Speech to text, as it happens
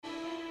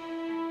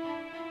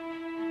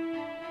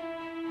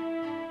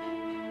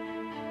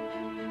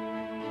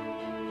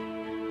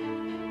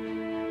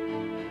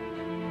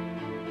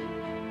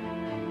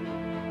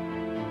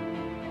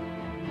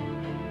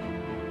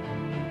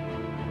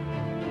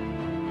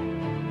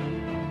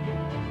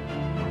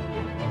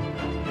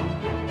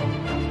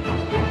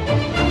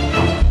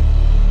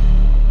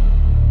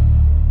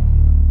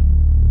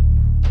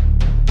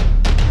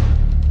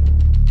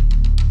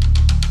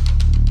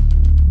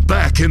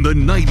In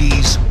the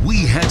 90s,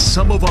 we had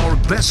some of our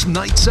best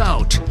nights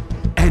out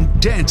and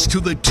danced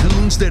to the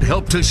tunes that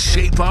helped us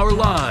shape our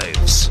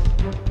lives.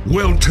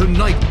 Well,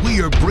 tonight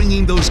we are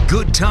bringing those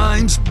good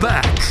times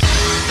back.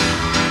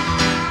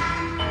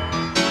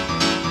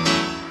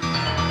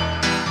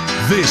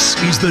 This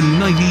is the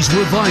 90s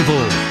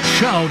revival.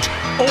 Shout,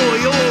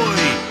 oi, oi,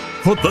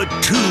 for the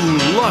two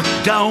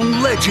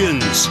lockdown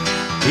legends.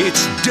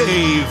 It's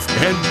Dave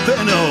and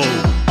Benno.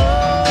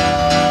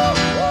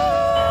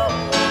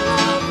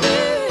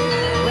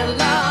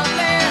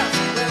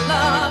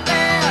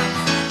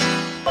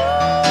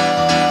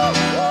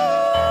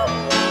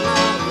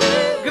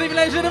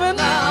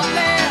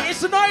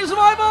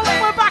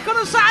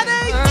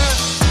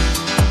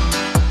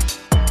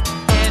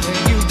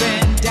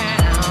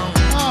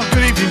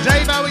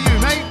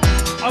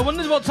 I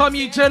wondered what time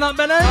you'd turn up,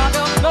 Benno.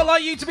 Not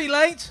like you to be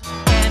late.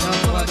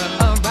 Oh,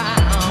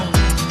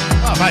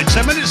 about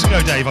 10 minutes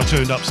ago, Dave, I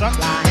turned up, son.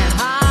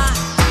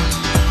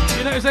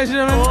 You notice, ladies and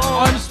gentlemen,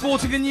 I'm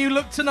sporting a new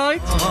look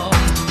tonight.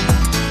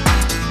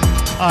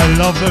 I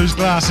love those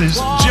glasses.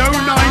 Joe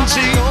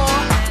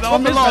 90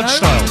 on the large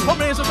style.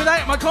 Problem is, without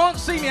them, I can't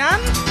see my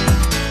hand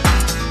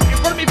in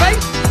front of my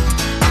face.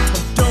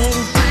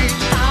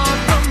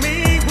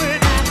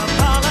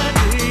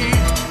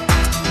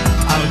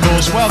 And of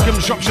course, welcome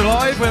to Shropshire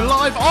Live. We're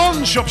live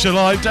on Shropshire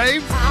Live,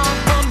 Dave.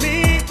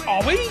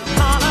 Are we?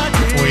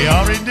 We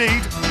are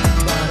indeed.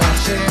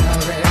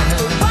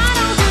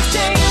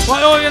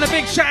 Right, oh, and a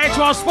big shout out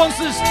to our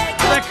sponsors,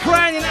 the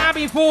Crown and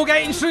Abbey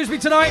Foregate in Shrewsbury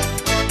tonight.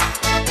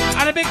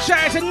 And a big shout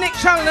out to Nick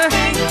Challoner,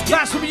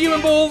 that's from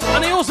Ewan Ball.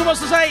 And he also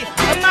wants to say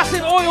a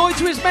massive oi oi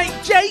to his mate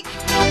Jake,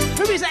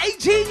 who is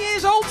 18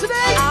 years old today.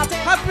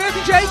 Happy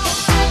birthday, Jake.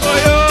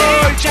 Oi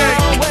oi, Jake.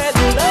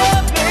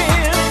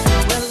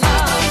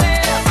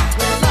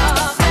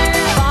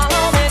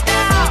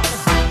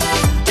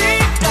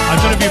 I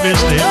don't know if you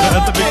missed it, but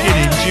at the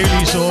beginning,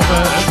 Julie sort of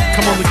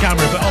come on the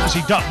camera, but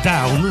obviously ducked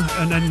down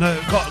and then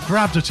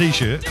grabbed a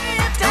t-shirt.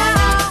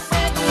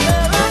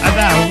 And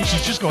now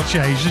she's just got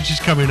changed and she's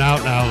coming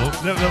out now.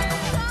 Look.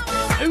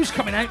 Who's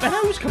coming out?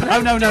 Who's coming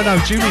out? Oh, no.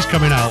 Julie's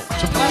coming out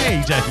to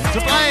play, Dave. To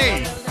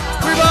play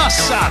with us,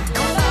 son.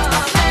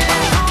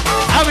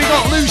 And we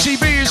got Lucy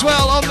B as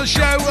well on the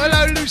show.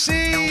 Hello,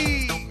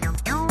 Lucy.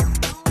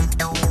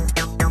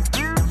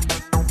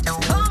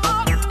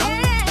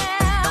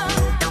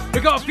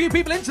 We've got a few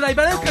people in today,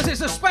 Benno, because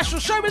it's a special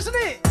show, isn't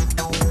it?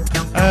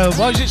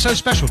 Why is it so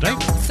special, Dave?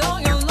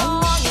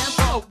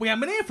 Oh, we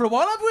haven't been here for a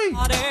while, have we?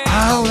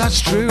 Oh,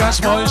 that's true.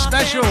 That's why it's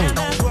special.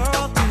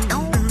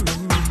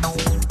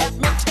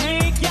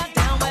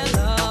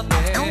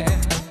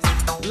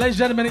 Ladies and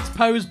gentlemen, it's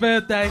Poe's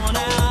birthday.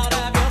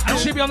 And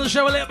she'll be on the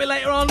show a little bit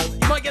later on.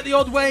 You might get the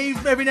odd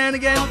wave every now and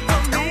again.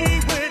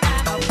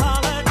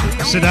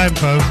 Sit down,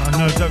 Poe. I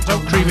know,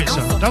 don't cream it,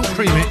 son. Don't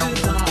cream it.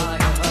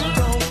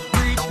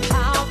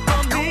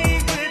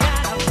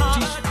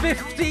 She's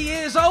 50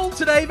 years old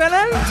today,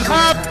 Benno.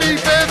 Happy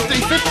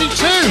birthday, 52, did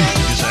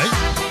you say?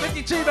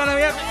 52, Benno,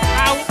 yep.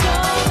 Ow.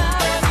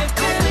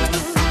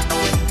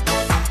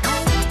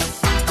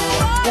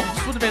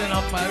 Once would have been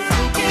enough, Poe.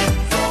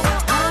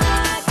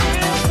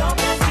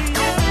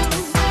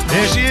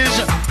 Here she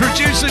is,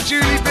 producer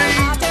Julie B.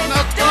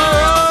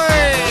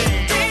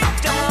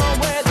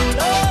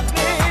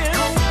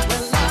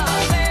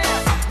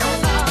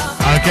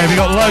 Okay, we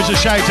got loads of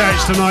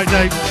shout-outs tonight,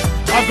 Dave.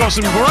 I've got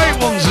some great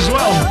ones as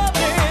well.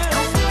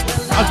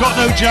 I've got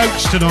no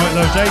jokes tonight,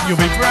 though, Dave. You'll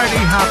be very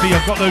happy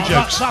I've got no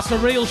jokes. That's a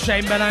real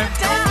shame, Benno.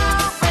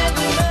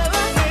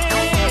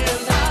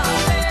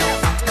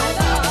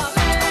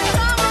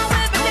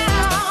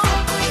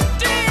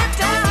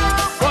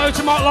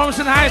 To Mark Lawrence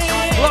in the house.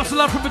 Lots of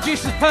love from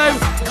producers Poe,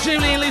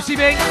 Julie and Lucy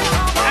B.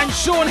 And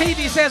Sean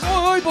Heavey says,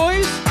 oi, oi,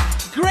 boys.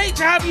 Great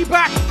to have you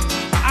back.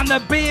 And the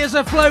beers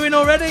are flowing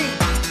already.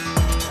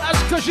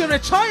 That's because you're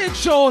retired,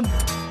 Sean.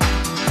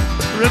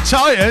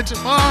 Retired?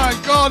 My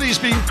God, he's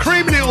been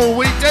creaming it all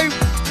week, dude.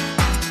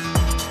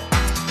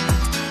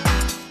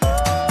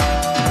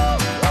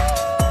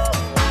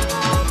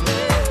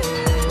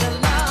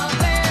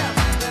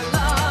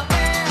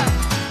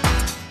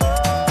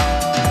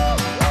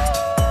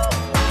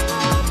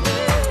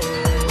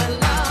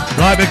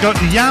 Right, we've got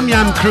the Yam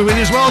Yam crew in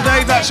as well,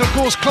 Dave. That's, of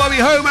course, Chloe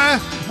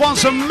Homer.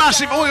 Wants a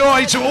massive oi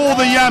oi to all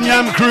the Yam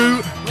Yam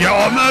crew. Get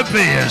on the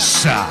beer,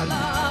 son.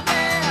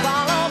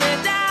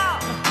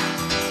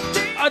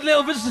 I had a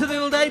little visit to the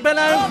little day,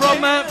 Benno,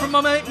 from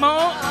my mate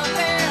Mark.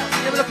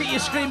 Have a look at your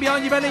screen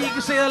behind you, Benno. You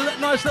can see a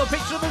nice little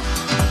picture of him.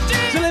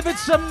 Delivered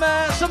some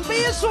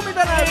beers for me,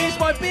 Benno. He's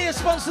my beer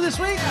sponsor this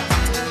week.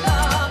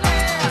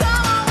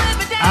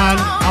 And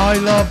I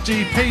Love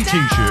DP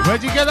t-shirt. Where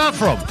did you get that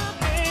from?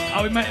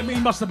 Oh, he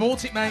must have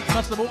bought it, mate. He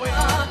must have bought it.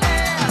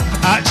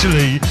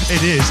 Actually,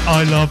 it is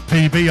I Love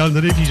PB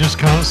underneath. You just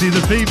can't see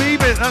the PB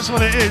bit. That's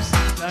what it is.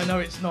 No,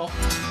 it's not.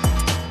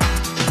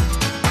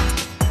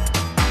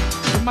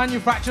 The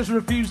manufacturers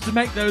refuse to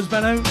make those,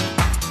 Benno.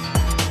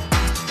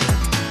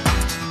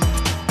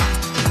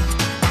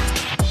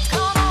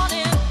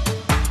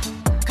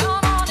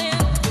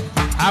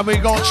 And we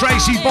got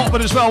Tracy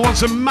Botman as well.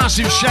 Wants a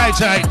massive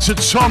shout out to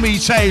Tommy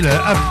Taylor.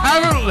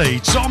 Apparently,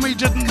 Tommy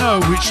didn't know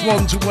which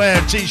one to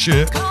wear a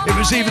t-shirt. It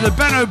was either the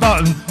Benno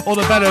button or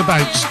the Benno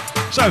bounce.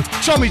 So,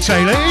 Tommy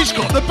Taylor, he's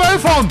got the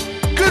both on.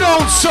 Good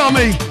old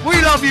Tommy.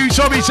 We love you,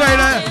 Tommy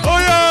Taylor.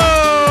 Oi,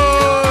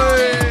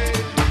 oi!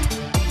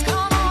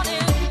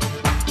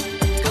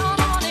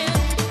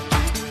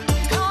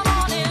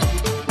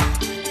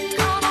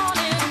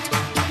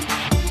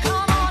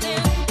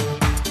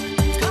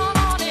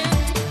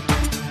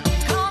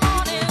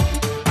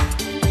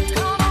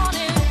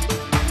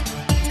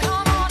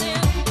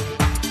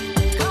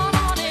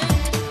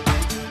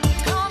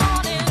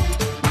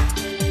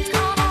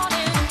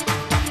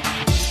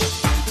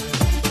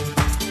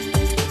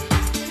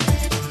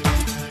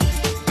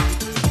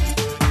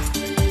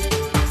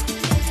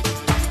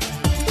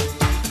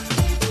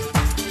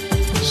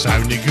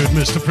 Sounding good,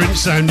 Mr. Prince.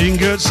 Sounding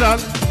good, son.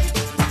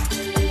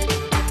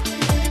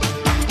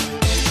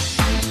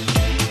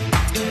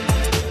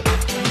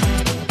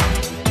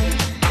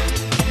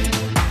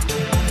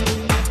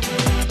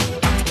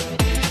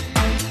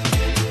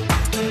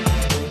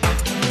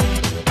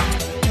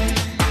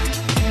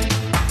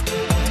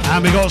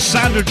 And we got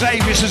Sandra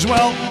Davis as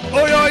well.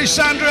 Oi, oi,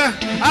 Sandra.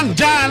 And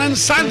Dan and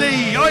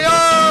Sandy. Oi,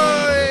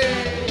 oi.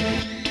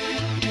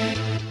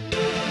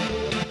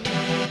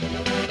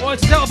 Oi,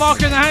 it's Delta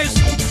Barker in the house.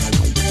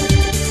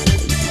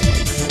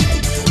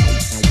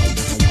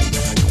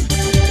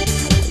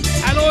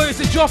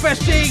 To Joff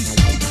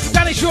SG,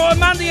 Danny Shorter,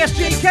 Mandy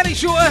SG, Kenny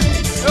Shorter,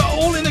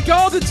 all in the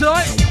garden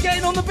tonight,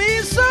 getting on the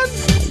beers, son.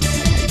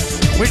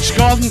 Which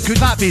garden could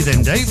that be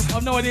then, Dave?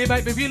 I've no idea,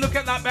 mate, but if you look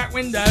at that back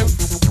window,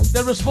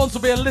 the response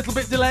will be a little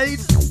bit delayed.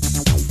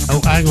 Oh,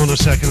 hang on a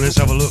second, let's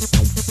have a look.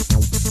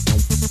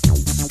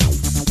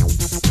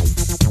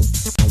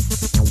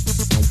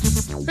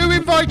 Who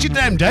invited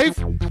them, Dave?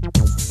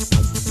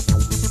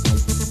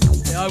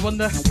 Yeah, I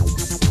wonder.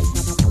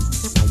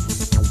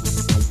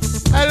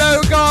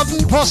 Hello,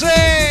 Garden Posse!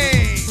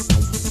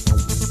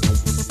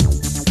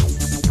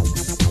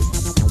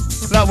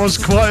 That was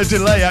quite a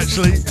delay,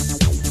 actually.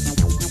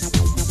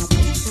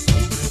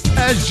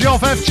 There's Joff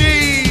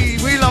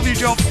FG! We love you,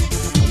 Joff!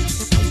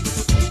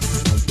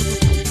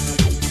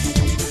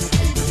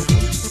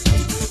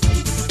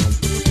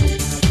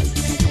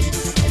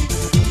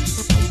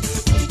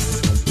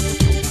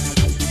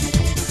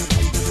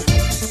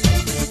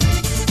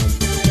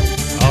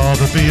 Oh,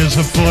 the beers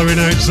are flowing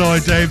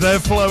outside, Dave. They're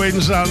flowing,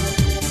 son.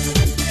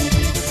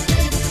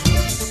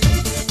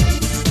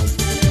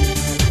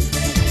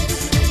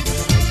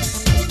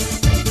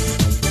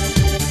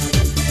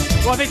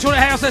 Right, Victoria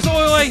House says, oi,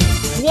 oi,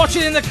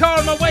 watching in the car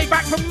on my way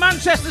back from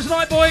Manchester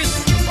tonight, boys.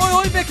 Oi,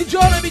 oi, Vic and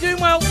John, hope you're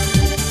doing well.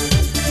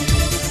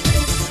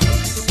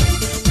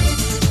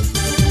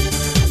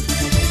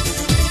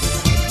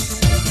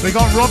 We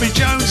got Robbie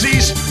Jones,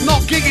 he's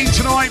not gigging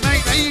tonight,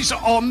 mate. He's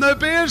on the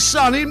beer,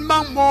 son, in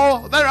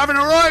Monkmore. They're having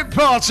a right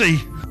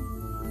party.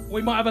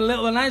 We might have a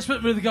little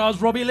announcement with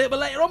regards Robbie a little bit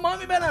later on, might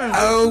we, Benno?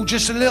 Oh,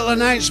 just a little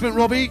announcement,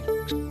 Robbie.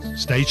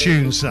 Stay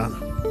tuned,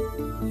 son.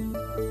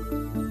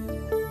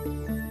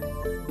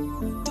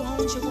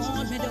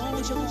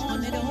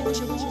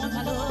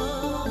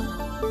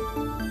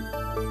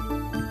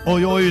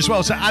 Oi, oi, as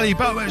well to Ali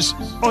Bowers.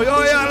 Oi,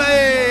 oi,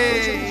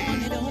 Ali!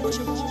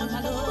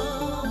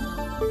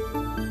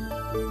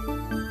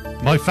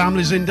 My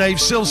family's in, Dave.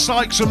 Sil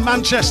Sykes from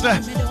Manchester.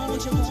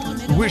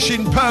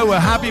 Wishing Poe a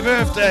happy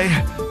birthday.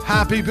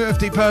 Happy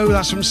birthday, Poe.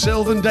 That's from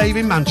Sylvan Dave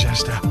in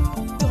Manchester.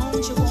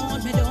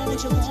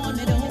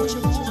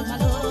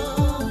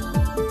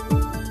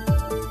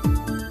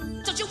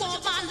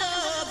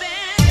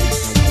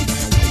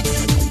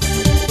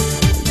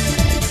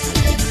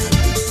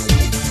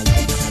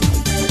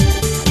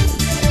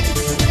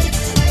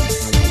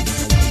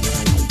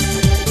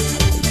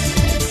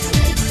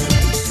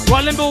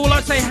 Right, Limbo would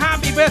like to say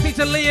happy birthday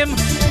to Liam.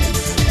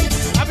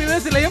 Happy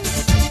birthday, Liam.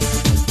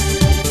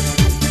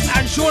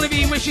 And Sean, if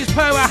he wishes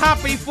Poe a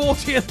happy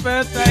 40th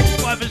birthday.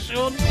 Whatever,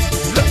 Sean.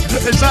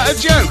 Is that a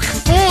joke?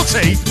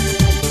 40?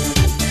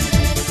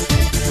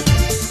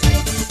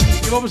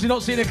 You've obviously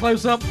not seen it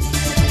close up.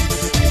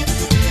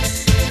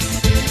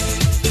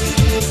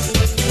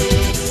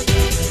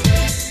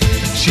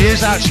 She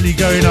is actually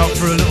going up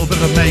for a little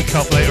bit of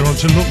makeup later on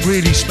to look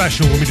really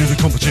special when we do the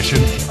competition.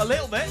 A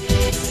little bit.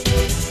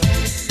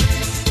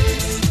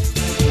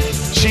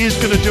 She is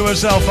going to do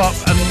herself up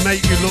and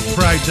make you look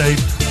proud, Dave.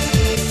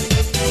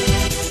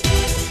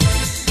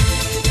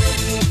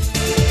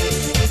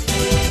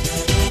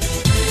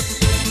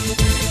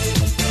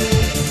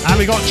 And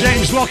we got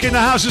James Lock in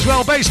the house as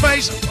well. Bass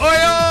face. Oi,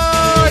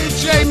 oi,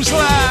 James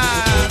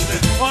Land.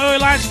 Oi, oi,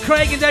 lads.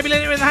 Craig and Debbie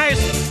Lynn are in the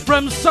house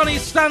from sunny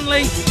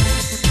Stanley.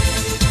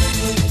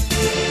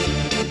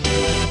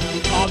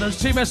 Oh, there's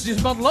two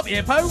messages muddled up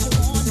here, Poe.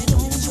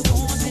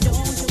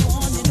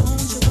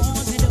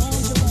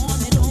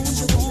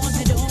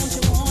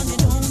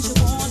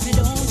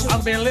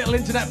 That'll be a little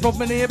internet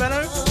problem in here,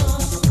 Benno.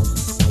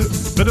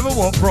 Bit of a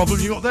what problem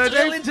you got there,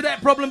 Little Dave? internet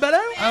problem, Benno.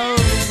 Oh,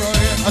 right.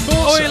 I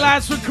thought Oi, so.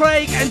 lads, for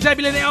Craig and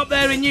Debbie Lynn up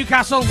there in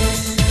Newcastle. 2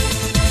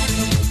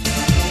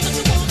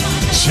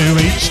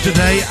 each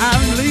today,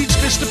 and leads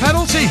Mr.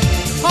 Penalty.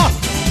 Oh.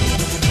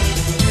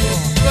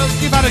 Well,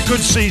 you've had a good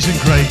season,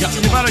 Craig.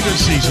 You've had a good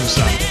season,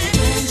 son.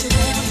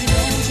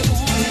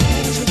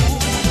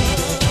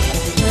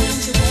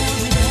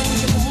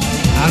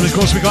 And of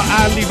course, we've got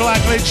Andy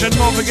Blackledge and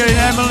not forgetting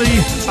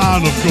Emily.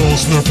 And of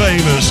course, the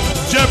famous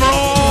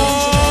Deborah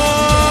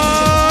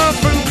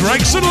from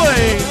Gregson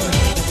Lane.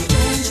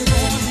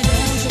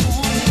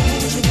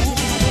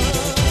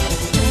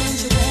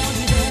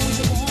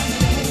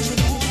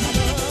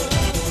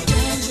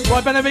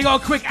 Right, Ben, we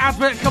got a quick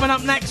advert coming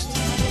up next.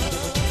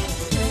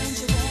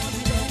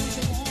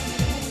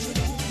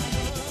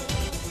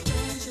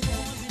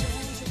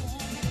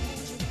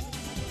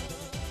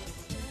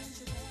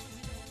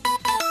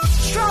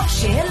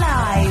 Shropshire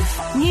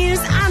Live. News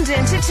and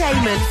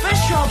entertainment for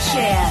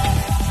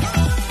Shropshire.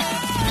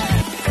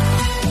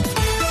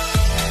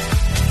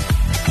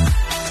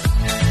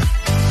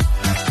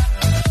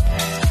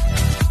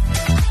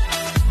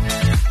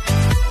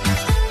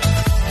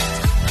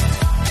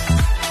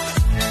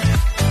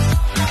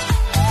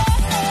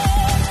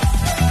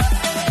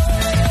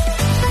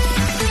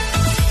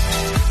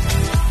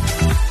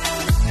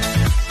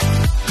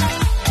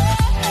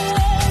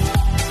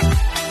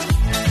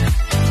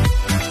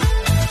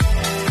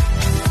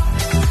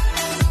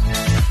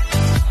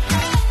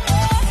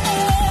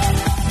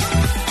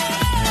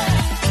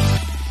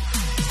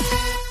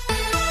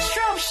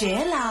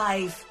 Shropshire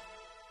Live.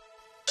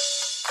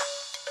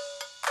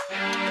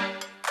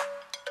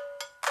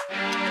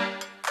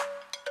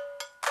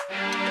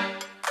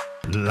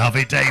 Love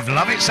it, Dave.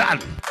 Love it, son.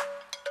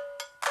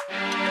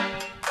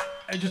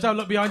 And just have a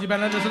look behind you, Ben.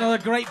 There's another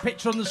great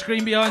picture on the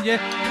screen behind you.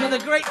 Another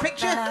great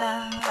picture.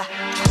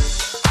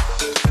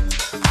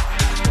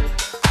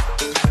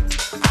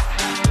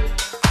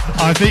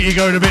 I think you're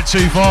going a bit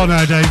too far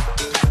now, Dave.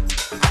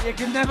 You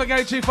can never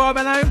go too far,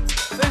 Benno.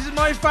 This is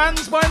my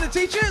fans buying the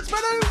t-shirts,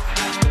 Benno.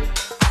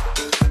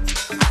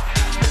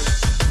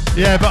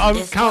 Yeah, but I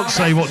can't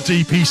say what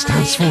DP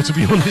stands for, to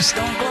be honest.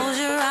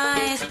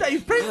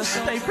 Dave Prince.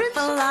 Dave Prince.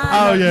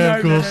 Oh, yeah,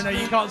 of course. No,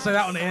 you can't say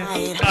that on here.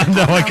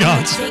 No, I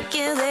can't.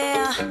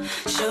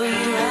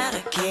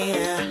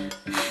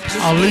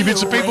 I'll leave it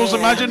to people's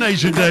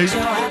imagination, Dave.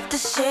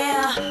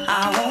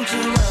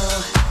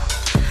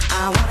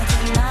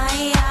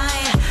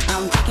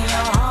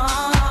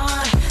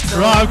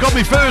 Right, I've got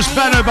my first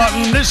banner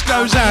button. This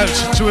goes out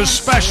to a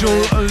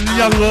special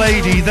young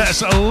lady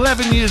that's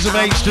 11 years of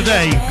age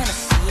today.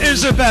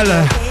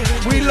 Isabella,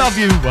 we love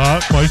you.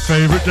 My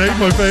favourite, Dave,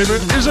 my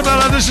favourite.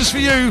 Isabella, this is for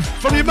you.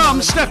 From your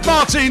mum, Steph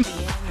Martin.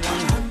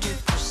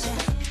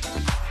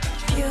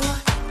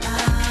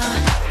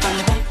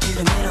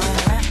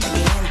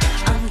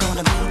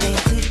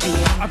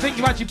 I think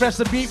you actually pressed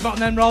the mute button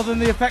then rather than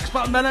the effects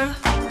button, Benno.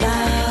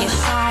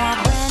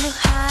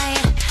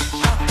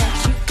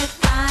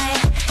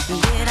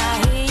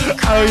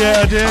 Oh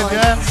yeah, I did,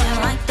 yeah.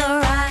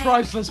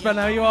 Priceless,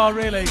 Benno, you are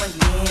really.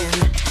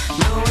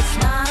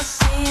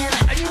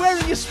 And you're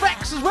wearing your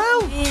specs as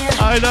well.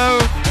 I know.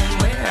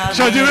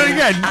 Shall I do it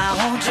again?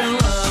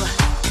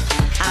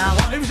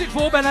 Who's it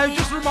for, Benno?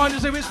 Just remind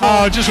us who it's for.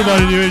 Oh, just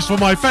reminding you, it's for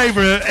my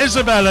favourite,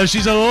 Isabella.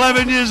 She's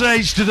 11 years of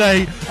age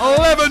today.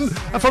 11,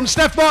 from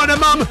Steph Martin and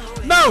Mum.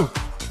 No,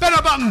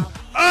 banner button.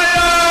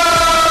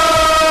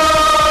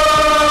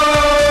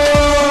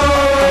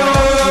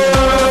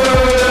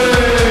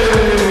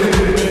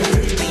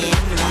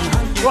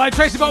 Right,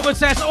 Tracy Botwood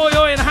says, oi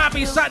oi and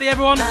happy Saturday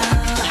everyone.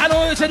 And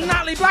oi to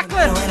Natalie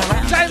Blackland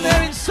down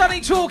there in sunny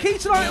Torquay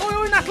tonight. Oi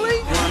oi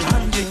Natalie.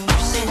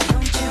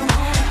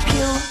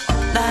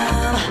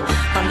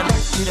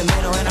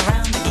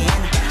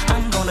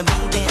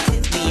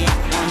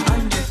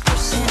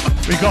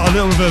 We got a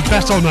little bit of a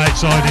bet on that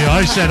side here.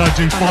 I said I'd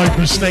do 5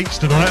 mistakes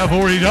tonight. I've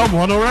already done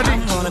one already.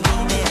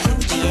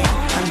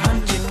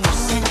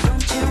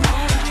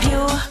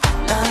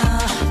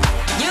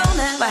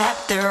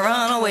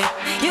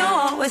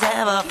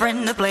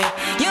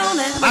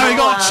 And we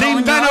got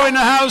Team Benno in the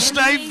house,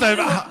 Dave. They're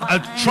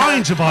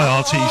trying to buy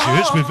our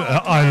t-shirts with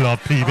I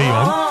Love PB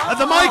on. At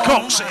the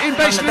Mycocks in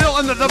Basin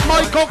Hilton, at the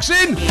Mycocks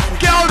in.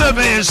 Get on the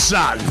beers,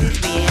 son.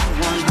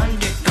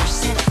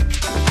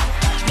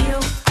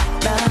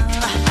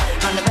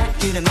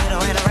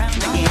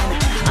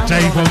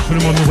 Dave won't put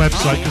them on the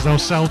website because they'll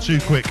sell too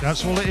quick.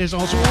 That's all it is.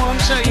 That's all I'm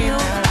saying.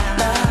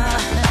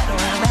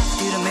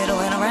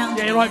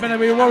 Yeah, you're right, Benno.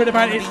 We were worried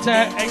about it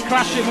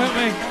crashing, weren't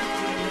we?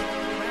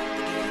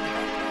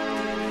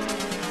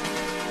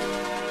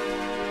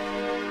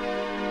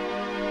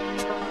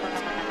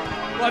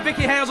 Right,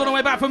 Vicky Hales on the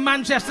way back from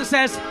Manchester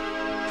says,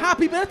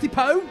 happy birthday,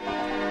 Poe.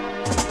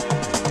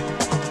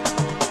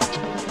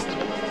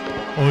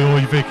 Oi,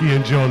 oi, Vicky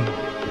and John.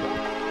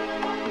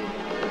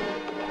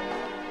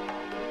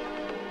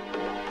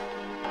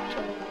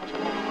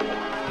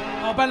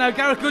 Oh, Benno,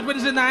 Gareth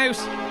Goodwin's in the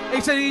house. He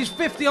said he's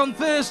 50 on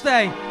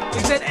Thursday. He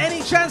said,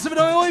 any chance of an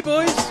oi, oi,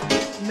 boys?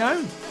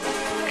 No.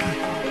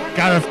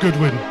 Gareth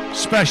Goodwin,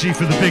 especially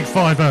for the big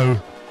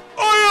 5-0.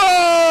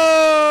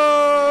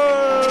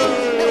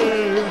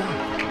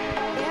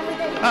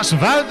 That's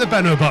about the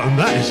Benno button,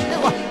 that is.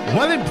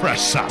 Well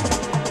impressed, Sam.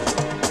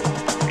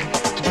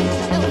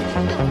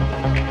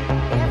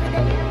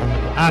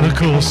 And of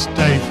course,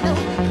 Dave,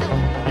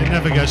 you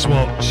never guess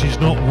what, she's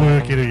not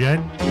working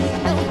again.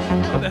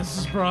 That's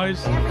a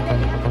surprise.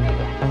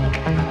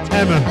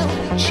 Emma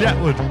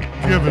Chetwood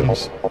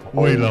Gibbons,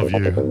 we love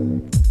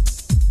you.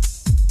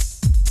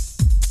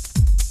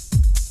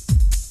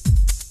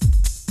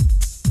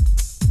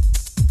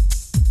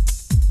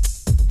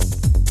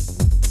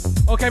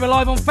 Okay, we're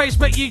live on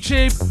Facebook,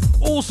 YouTube,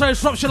 also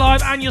Shropshire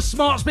Live and your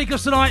smart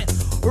speakers tonight,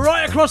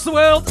 right across the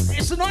world.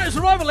 It's the Night of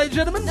Survival, ladies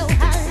and gentlemen.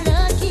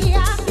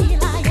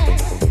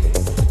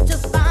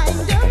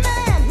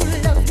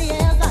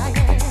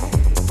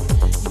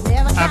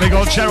 And we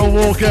got Cheryl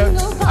Walker,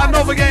 and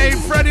not forgetting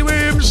Freddie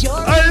Williams.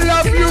 I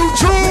love you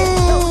too.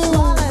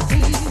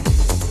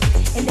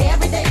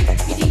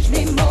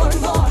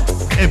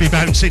 He'll be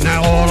bouncing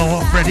now.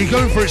 Oh, Freddie,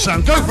 go for it,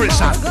 son. Go for it,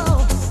 son.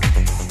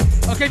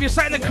 Okay, if you're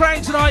sat in the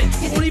Crown tonight,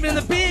 or even in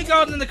the beer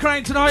garden in the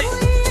Crown tonight,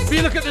 if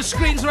you look at the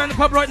screens around the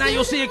pub right now,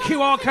 you'll see a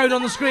QR code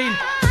on the screen.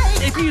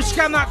 If you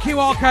scan that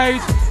QR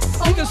code,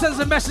 you can send us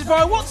a message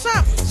via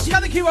WhatsApp.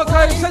 Scan the QR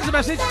code, send us a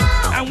message,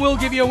 and we'll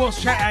give you a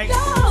WhatsApp shout out.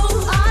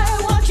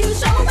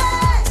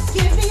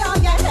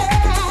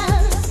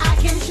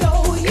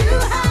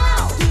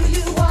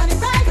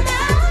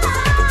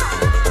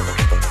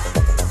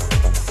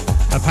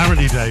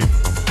 Apparently, Dave,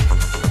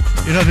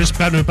 you know this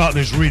Benno button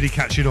is really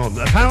catching on.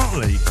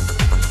 Apparently,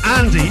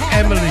 Andy,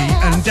 Emily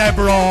and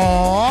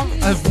Deborah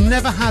have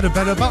never had a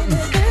Benno button.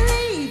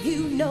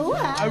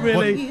 Oh,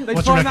 really? They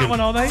what find that one,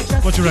 are they?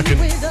 What do you reckon?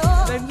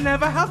 They've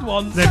never had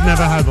one. They've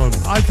never had one.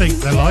 I think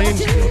they're lying,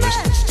 to be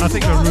honest. I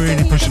think they're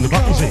really pushing the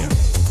buttons here.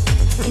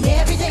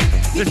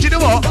 Do you know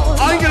what?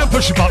 I'm going to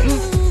push a button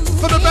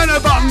for the Benno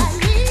button,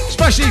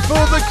 especially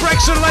for the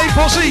Gregson Lane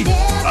posse.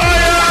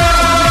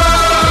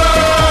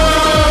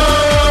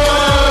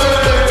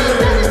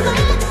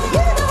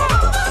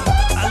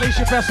 At least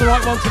you pressed the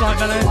right one tonight,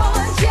 Benno.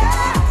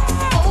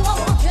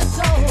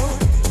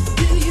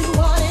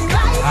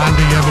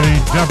 Andy, Emily,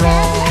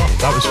 Deborah,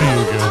 that was for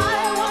you, girl.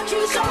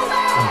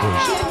 And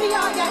boys.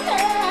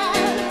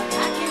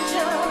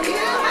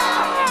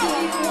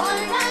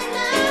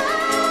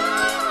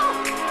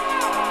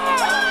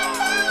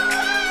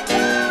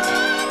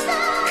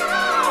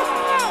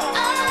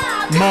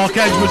 Mark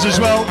Edwards as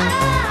well,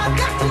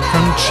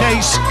 from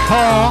Chase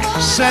Car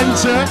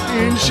Centre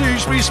in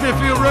Shrewsbury,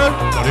 Smithfield Road.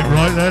 Got it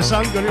right there,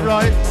 son, got it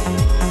right.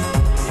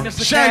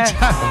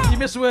 You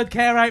missed the word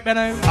care out,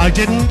 Benno. I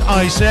didn't,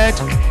 I said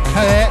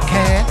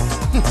care.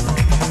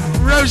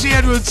 Rosie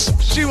Edwards,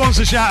 she wants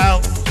a shout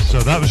out.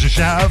 So that was a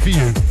shout out for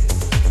you.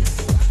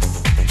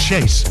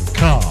 Chase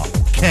Car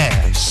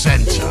Care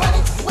Centre.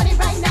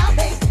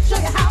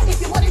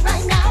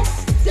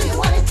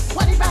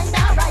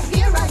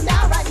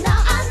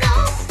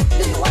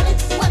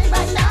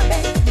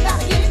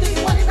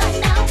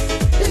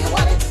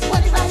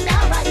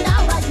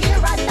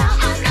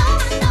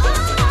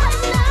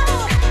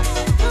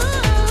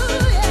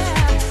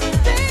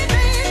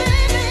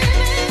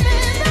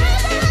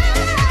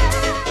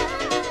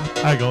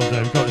 Hang on,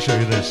 Dave, I've got to show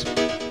you this.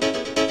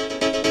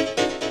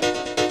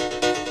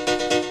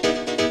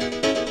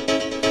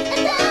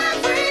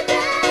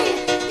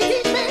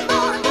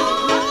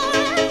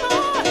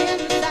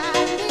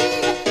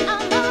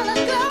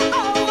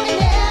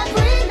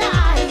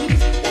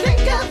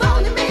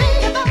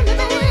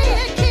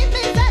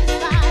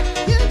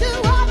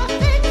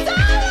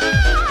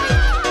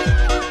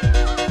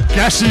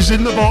 Guess who's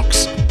in the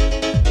box?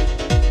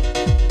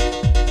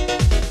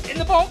 In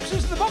the box?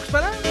 Who's in the box,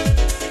 Benno?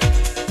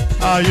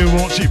 Ah, you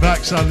watch it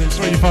back, son. It's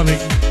really funny.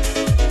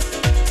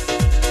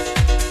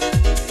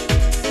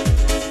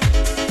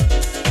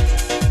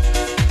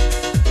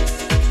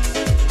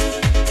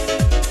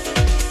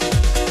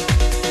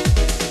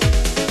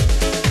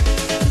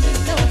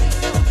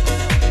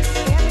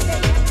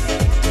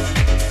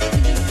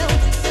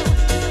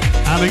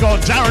 And we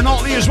got Darren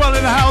Otley as well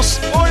in the house.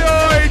 Oi,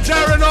 oi,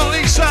 Darren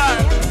Otley, sir.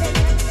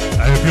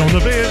 I hope you're on the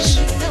beers.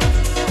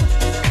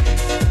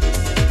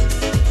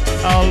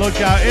 Oh, look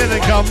out, here they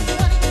come.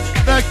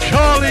 The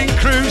Carling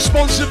Crew,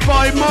 sponsored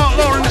by Mark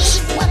Lawrence.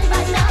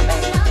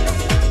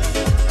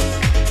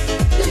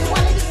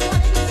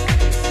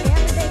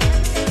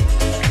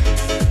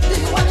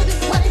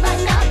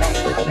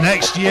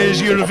 Next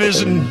year's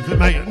Eurovision,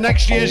 mate.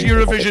 Next year's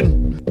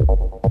Eurovision.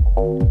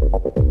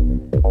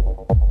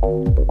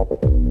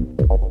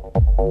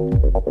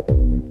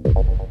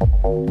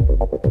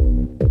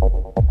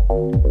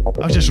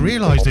 I just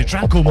realised they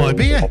drank all my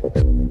beer.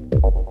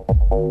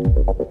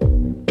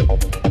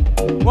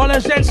 Well,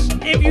 then, gents,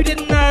 if you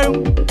didn't know,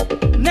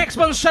 next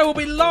month's show will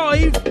be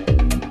live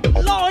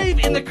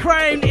in the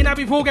Crown in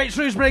Abbey Foregate,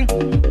 Shrewsbury,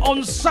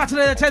 on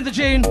Saturday the 10th of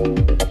June.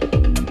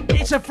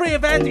 It's a free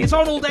event, it's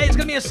on all day, it's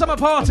going to be a summer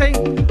party,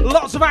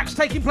 lots of acts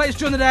taking place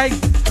during the day,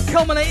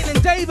 culminating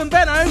in Dave and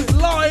Benno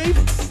live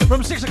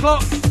from 6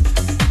 o'clock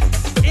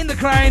in the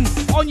Crown,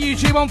 on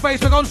YouTube, on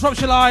Facebook, on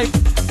Shropshire Live.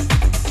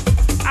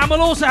 And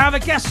we'll also have a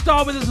guest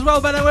star with us as well,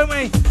 Benno, won't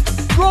we?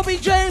 Robbie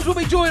James will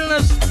be joining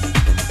us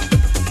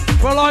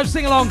for a live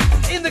sing-along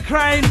in the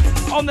Crown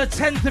on the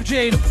 10th of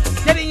June.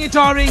 Get it in your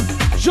diary,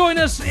 join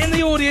us in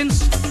the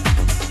audience,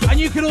 and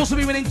you could also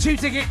be winning 2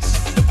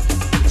 tickets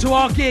to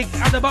our gig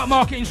at the Butt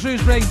Market in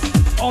Shrewsbury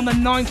on the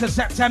 9th of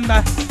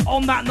September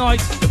on that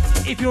night,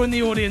 if you're in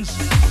the audience.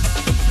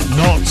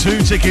 Not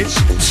 2 tickets,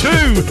 2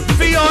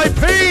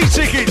 VIP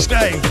tickets,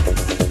 Dave.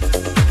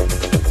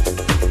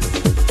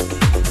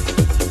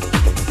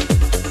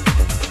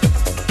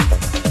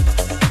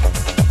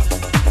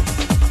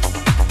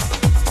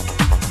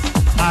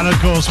 And of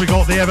course we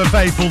got the ever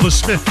faithful, the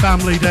Smith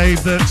family,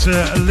 Dave,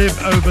 that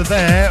live over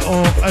there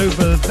or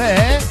over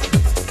there.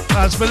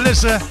 That's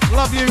Melissa,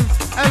 love you,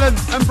 Ellen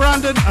and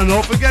Brandon, and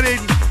not forgetting,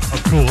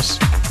 of course,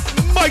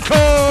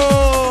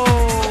 Michael!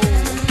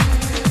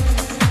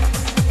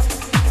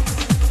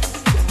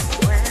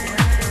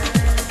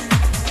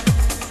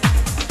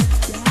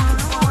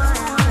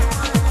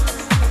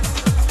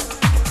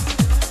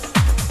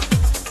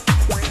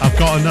 I've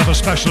got another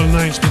special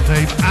announcement,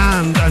 Dave,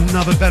 and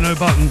another Benno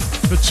button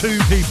for 2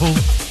 people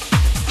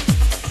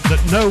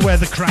that know where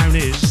the Crown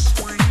is,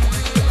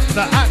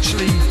 that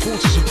actually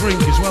bought us a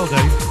drink as well,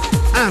 Dave.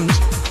 And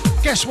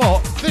guess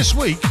what? This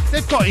week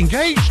they've got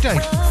engaged,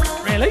 Dave.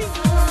 Really?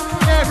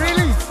 Yeah,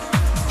 really.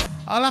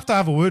 I'll have to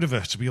have a word with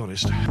her, to be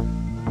honest.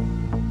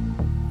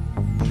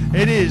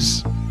 It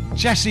is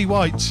Jessie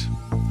White,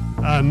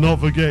 and not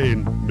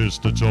forgetting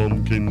Mr.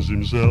 Tompkins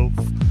himself,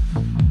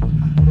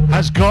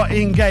 has got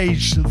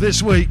engaged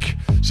this week.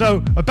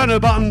 So a Benno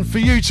button for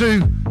you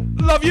two.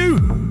 Love you.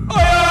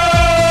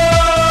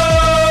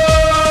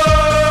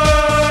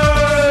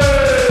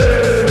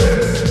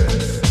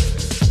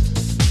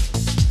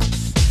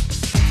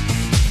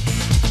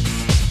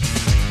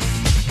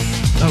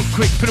 Oh,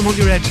 quick, put them on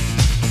your head.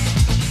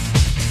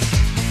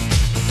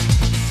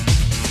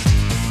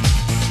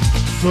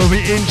 We'll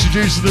be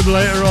introducing them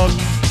later on.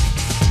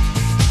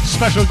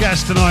 Special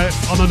guest tonight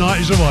on the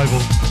 90's Revival.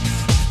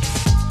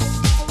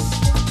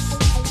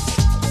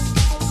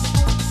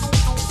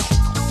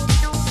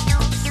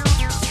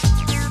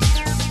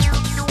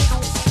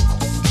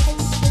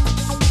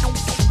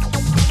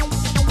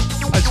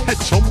 I said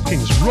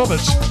Tompkins,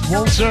 Robert,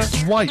 Walter,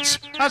 White.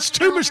 That's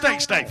 2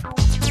 mistakes, Dave.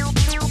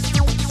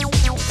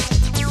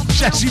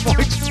 Jessie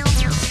White.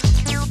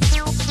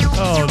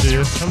 Oh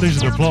dear, I'm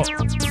losing the plot.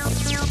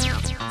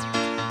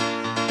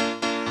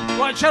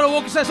 Right, Cheryl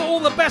Walker says all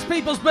the best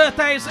people's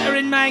birthdays are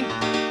in May.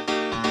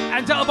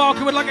 And Delta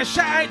Barker would like a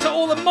shout out to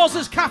all the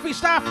Mozzers Cafe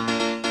staff.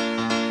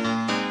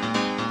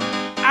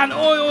 And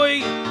oi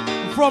oi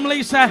from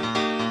Lisa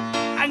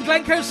and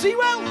Glencoe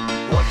Sewell.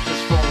 What's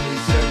this phony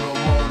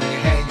ceremony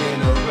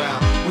hanging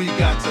around? We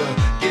got to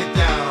get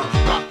down,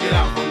 rock it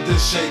out from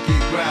this shaky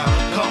ground.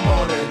 Come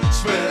on and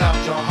spread out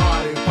your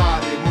heart and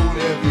party, mood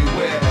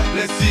everywhere.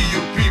 Let's see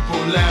you people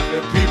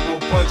laughing, people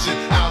punching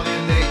out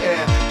in the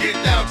air. Get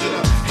down to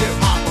the hip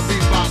hop,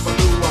 bebop,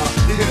 baloo.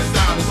 You hear the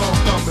sound, it's all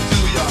coming to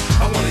ya.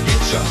 I wanna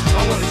get ya,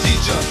 I wanna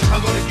teach ya.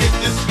 I'm gonna get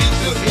this beat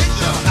to hit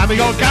ya. And we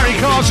got Gary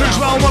Carter as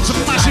well. Wants a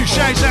massive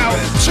shout out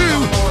to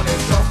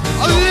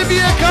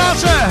Olivia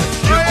Carter.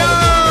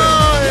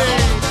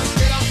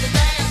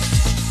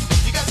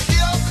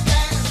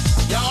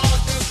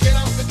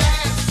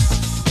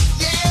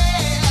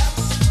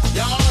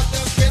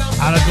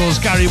 And of course,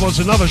 Gary wants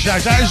another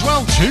shout out as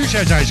well. 2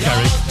 shout outs,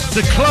 Gary.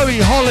 To Chloe,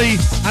 Holly,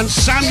 and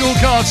Samuel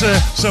Carter.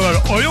 So,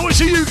 oi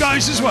to you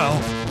guys as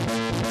well.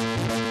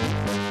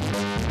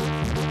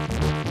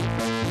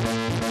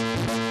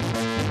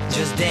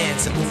 Just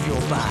dance and move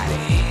your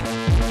body.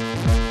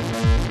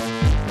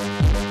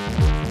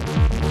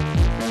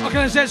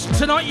 Okay, it says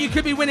tonight you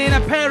could be winning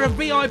a pair of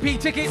VIP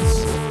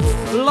tickets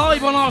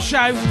live on our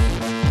show.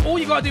 All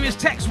you got to do is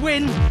text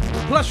WIN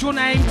plus your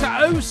name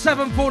to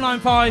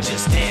 07495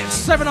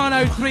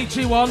 790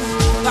 321.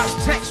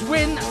 That's text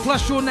WIN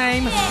plus your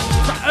name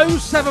to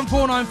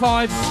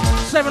 07495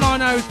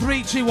 790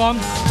 321.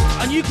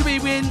 And you could be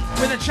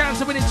with a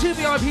chance of winning 2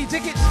 VIP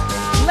tickets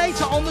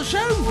later on the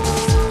show.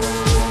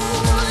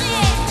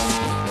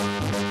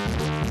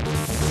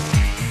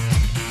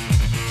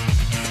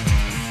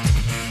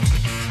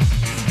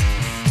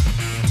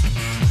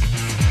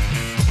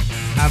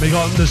 And we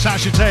got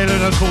Natasha Taylor,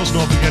 and of course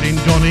not forgetting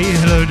Donny.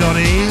 Hello,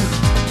 Donny.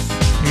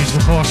 He's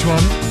the first one.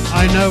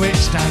 I know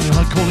it's Daniel.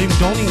 I call him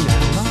Donny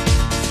now.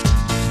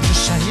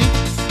 Just saying.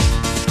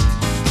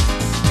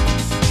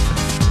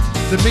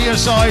 The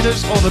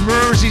Mearsiders or the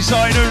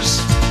Merseysiders,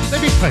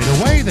 they've been played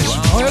away this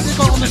week. I only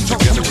got on the top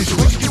of this week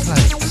to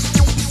play.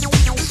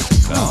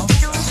 Oh.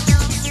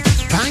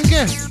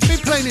 Banger.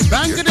 Been playing in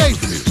Banger Day.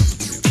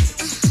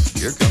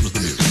 Here comes the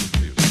music.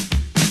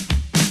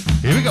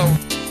 Here we go.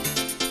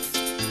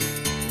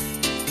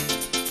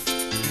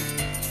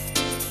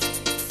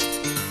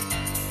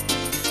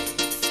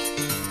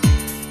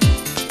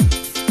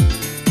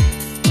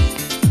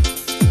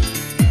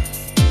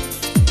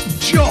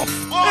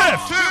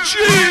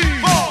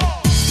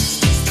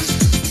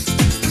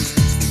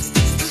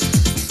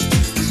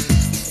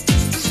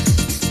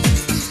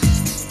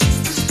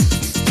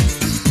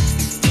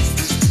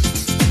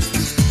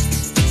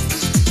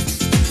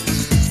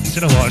 Do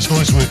you know what? It's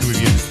nice working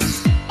with you.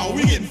 Are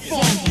we getting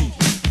funky?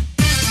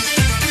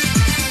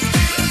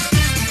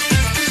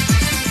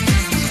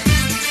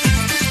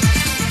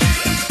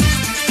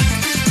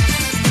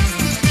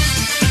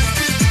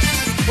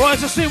 Well,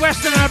 it's a Sue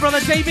Weston and her brother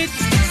David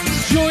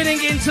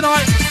joining in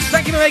tonight.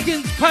 Thank you for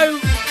making Poe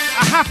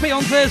a happy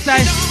on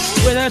Thursday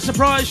with her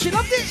surprise. She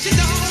loved it.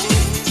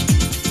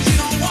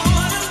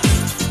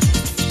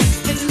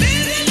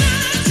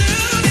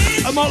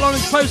 And Mark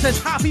Lawrence Poe says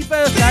happy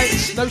birthday.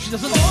 No, she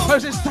doesn't. Poe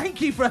says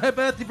thank you for her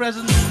birthday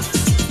present.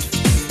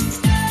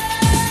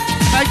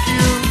 Thank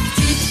you.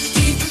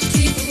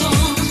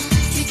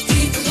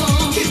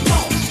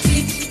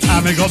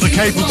 And we got the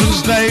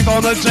Capletons, Dave,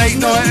 on a date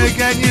night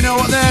again. You know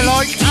what they're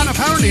like. And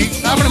apparently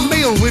having a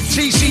meal with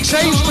TC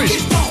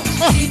Sainsbury's. Oh,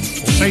 or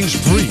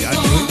Sainsbury,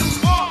 actually. 1, 2, 3,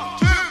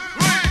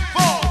 4. I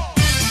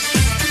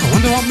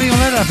wonder what meal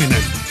they're having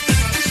then.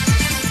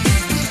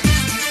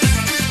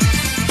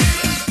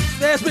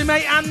 There's my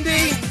mate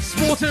Andy,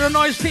 sporting a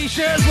nice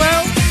t-shirt as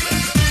well.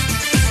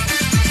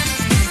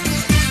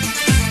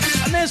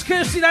 And there's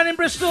Kirsty down in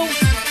Bristol,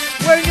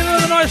 wearing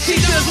another nice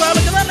t-shirt as well.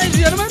 Look at that, ladies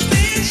and gentlemen.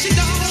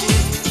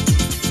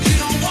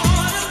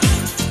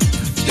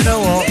 You know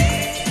what?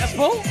 That's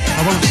Paul.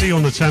 I won't see you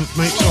on the 10th,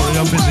 mate. Sorry,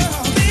 I'm busy.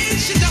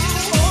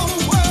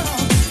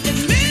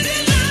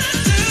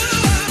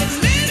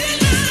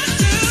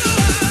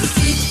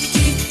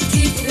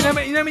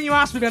 You know when you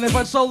asked me then if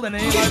I'd sold any,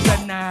 I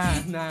said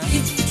nah.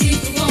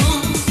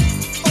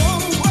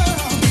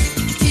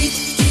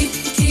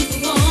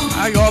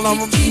 Hang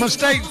on,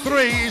 mistake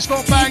 3. It's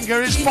not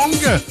Bangor, it's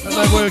Bonga that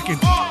they're working.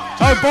 Oh,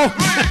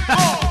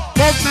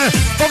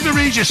 Bognor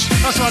Regis.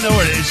 That's what I know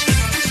what it is.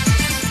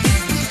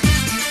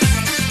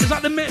 Is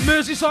that the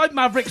Merseyside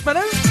Mavericks,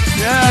 Benno?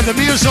 Yeah, the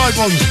Mearside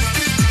ones.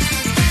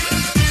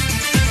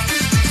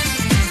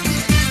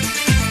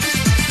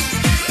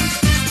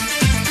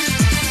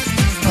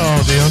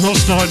 Oh dear, I'm not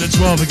starting at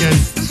 12 again.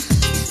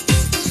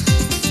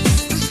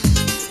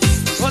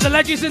 Well, the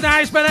legend's in the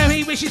house, Benno.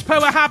 He wishes Poe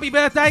a happy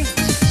birthday.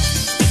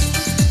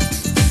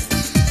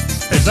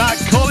 Is that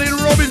Colin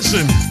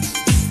Robinson?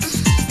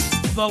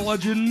 The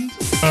legend.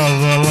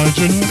 Oh, the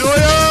legend. Oi,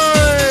 oi!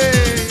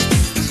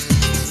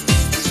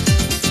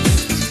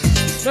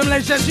 Remember,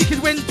 ladies and gents, you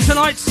could win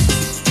tonight's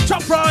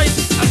top prize,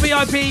 a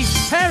VIP,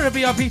 pair of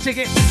VIP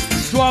tickets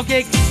to our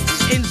gig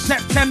in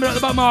September at the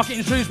Butt Market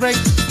in Shrewsbury.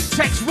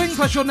 Text WIN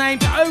plus your name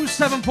to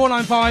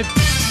 07495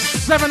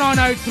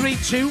 790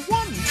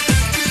 321.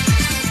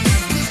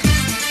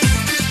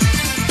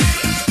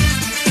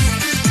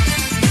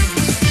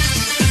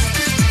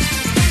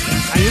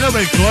 And you know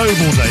we're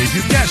global, Dave.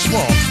 You guess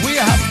what? We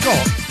have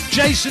got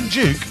Jason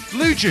Duke,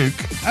 Lou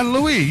Duke, and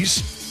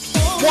Louise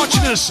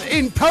watching us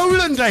in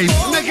Poland, Dave.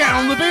 And they're getting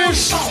on the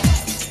beers.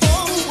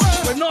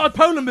 We've not had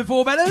Poland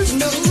before, Benno.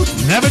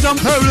 Never done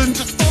Poland.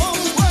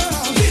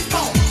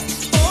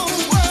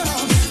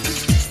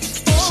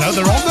 So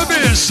they're on the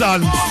beers,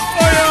 son. Oi, oi!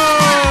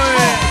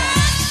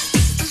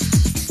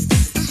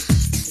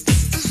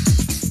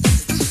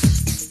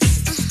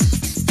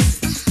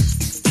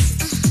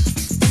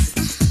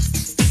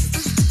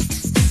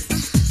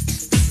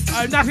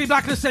 Oh, Natalie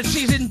Blackler said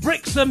she's in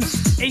Brixham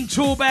in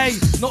Torbay.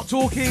 Not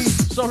talking.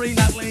 Sorry,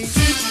 Natalie.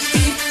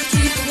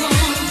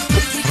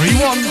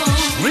 3-1.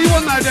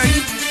 3-1 now,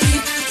 Dave.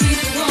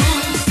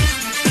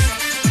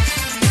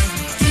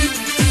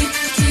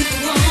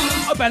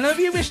 Oh, Ben, have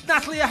you wished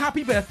Natalie a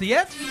happy birthday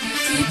yet?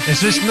 Is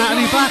this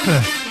Natalie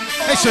Blackler?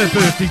 It's her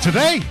birthday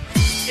today.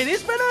 It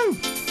is, Benno.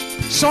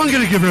 So I'm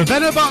going to give her a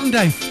Benno button,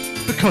 Dave,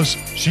 because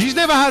she's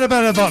never had a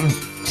Benno button.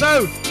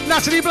 So,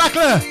 Natalie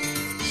Blackler,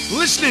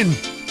 listening.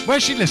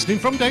 Where's she listening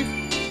from, Dave?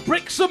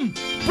 Brixham.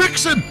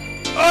 Brixham.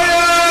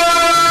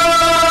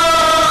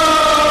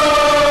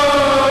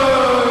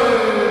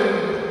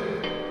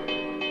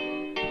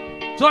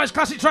 Tonight's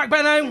classic track,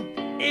 Benno,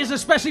 is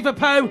especially for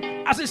Poe,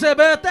 as it's her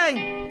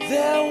birthday.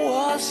 There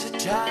was a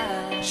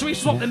time. Should we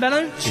swap them,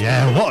 Benno?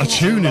 Yeah, what a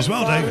tune as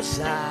well, Dave.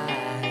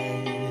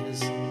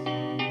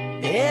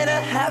 In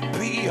a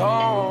happy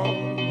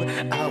home,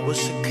 I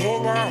was a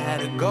king, I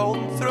had a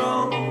golden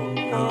throne.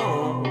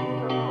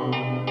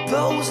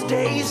 Those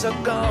days are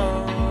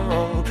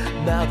gone,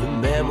 now the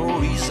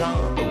memories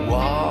on the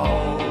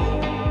wall.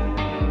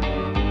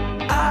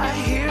 I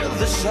hear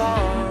the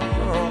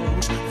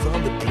songs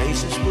from the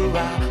places where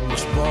I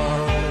was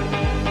born.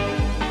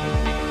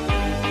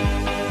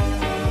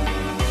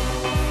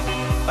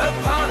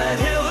 Upon a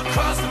hill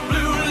across the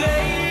blue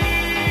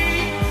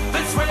lake,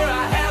 that's where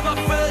I had my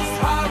first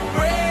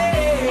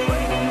heartbreak.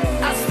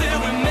 I still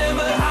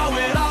remember how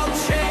it all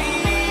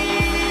changed.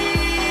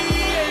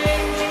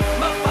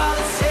 My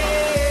father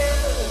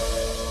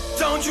said,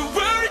 don't you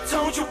worry,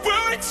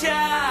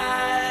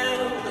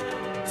 child.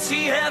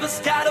 See, heaven's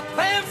got a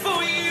plan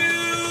for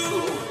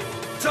you.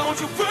 Don't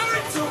you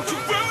worry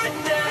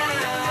now.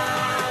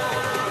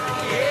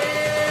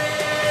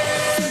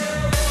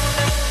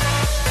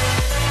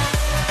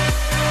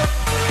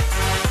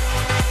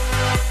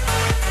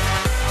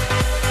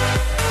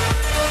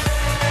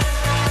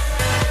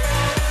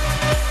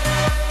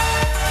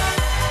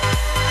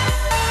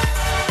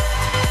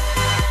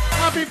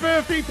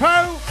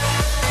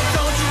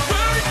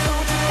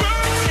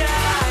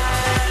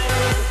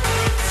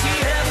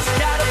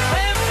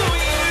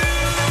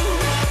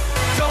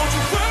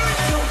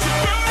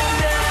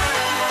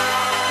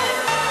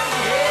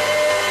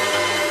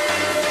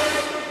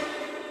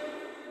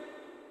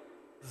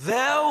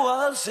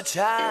 was the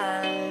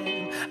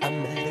time I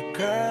met a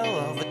girl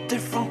of a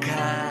different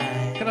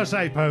kind. Can I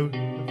say, Po,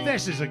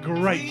 this is a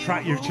great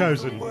track you've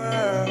chosen.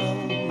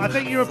 I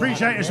think you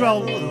appreciate it as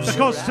well,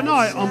 because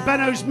tonight on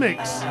Benno's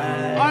Mix,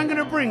 I'm going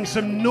to bring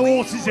some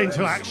naughties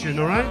into action,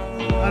 all right?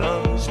 And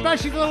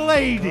especially for the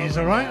ladies,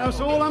 all right? That's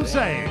all I'm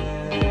saying.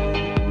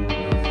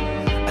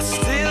 I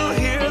still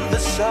hear the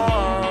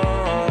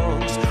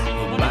songs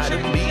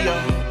reminding me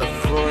of a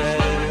friend.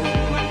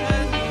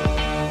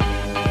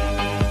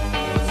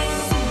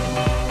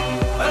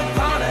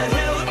 Upon a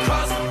hill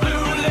across the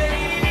blue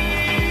lake,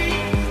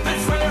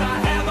 that's where I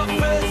had my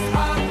first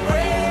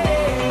heartbreak.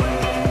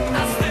 I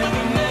still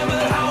remember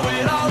how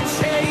it all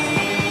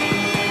changed.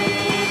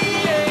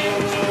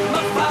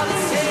 My father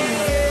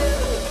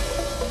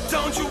said,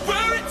 don't you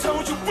worry,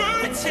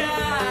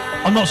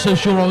 child. I'm not so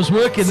sure I was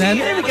working then.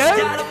 Here we go.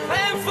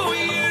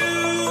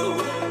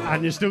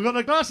 And you still got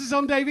the glasses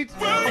on, David.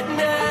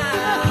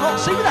 I can't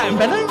see without him,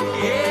 Benno.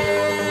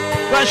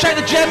 Right, shout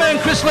to Gemma and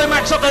Chris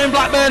Lomax up there in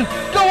Blackburn.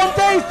 Go on,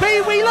 Dave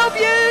P, we love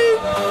you.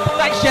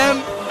 Thanks,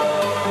 Gem.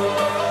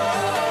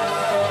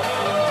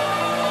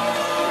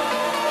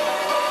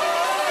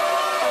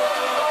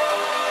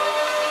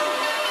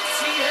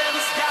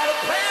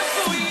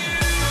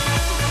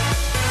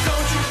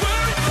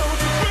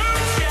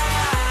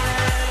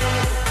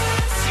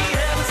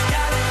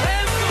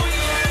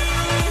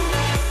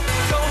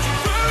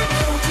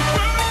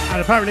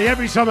 And apparently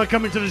every time I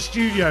come into the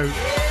studio,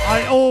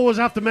 I always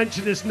have to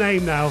mention this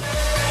name now.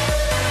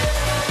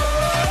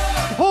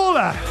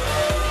 Paula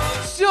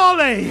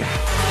Solly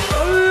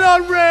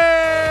Laurie!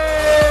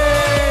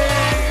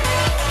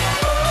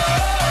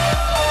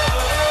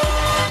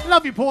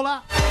 Love you,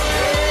 Paula.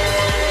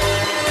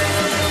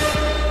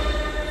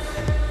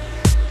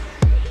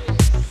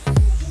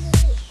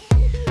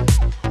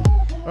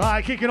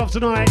 Right, kicking off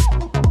tonight.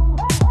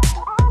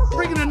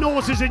 Bringing the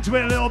naughties into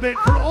it a little bit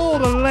for all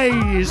the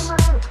ladies.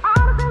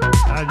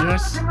 And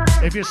yes,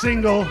 if you're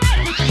single,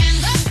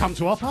 come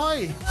to our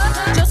party.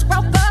 Just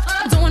broke up,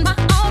 doing my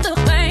own little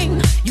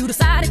thing. You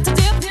decided to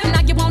dip,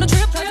 now you want a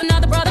trip.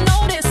 Another brother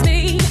noticed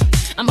me.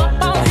 I'm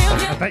up on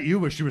him. I bet you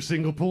wish you were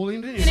single,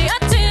 Pauline, didn't you? Any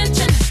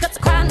attention, that's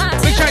crying my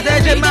Big shout there,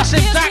 Jim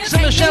Massive, Dax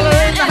and Michelle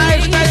are in the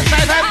house down in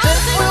Southampton.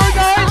 Oi,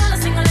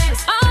 guys.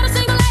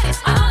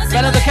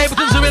 Benno the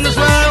Capitals are in as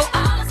well.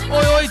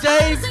 Oi,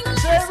 Dave.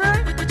 Sarah.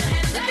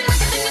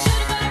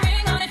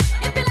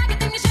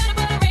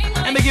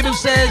 Emma Gibbons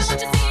says,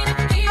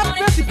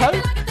 happy birthday, Po.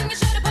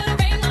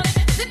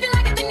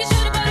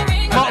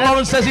 Mark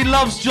Lawrence says he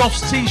loves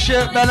Joff's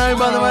t-shirt, Benno,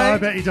 by the way. I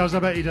bet he does, I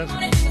bet he does.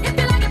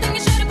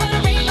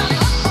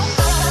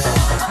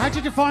 How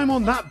did you find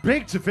one that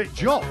big to fit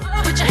Joff?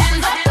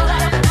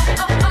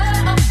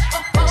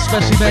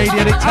 Especially made, he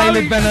had it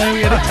tailored, Benno,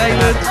 he had it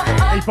tailored.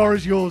 He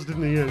borrows yours,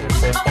 didn't he? Mate,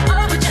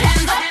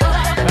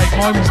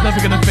 mine was never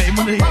going to fit him,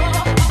 was he?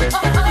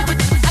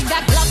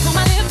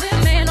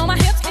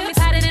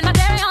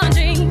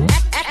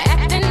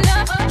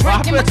 Right,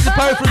 happy birthday to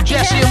Po from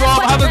Jesse and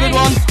Rob, have a good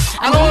one.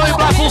 And all in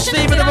Blackpool,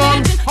 Stephen and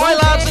Ron. Hi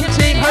lads and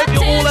team, hope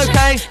you're all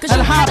okay.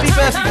 And happy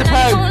birthday to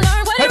Po.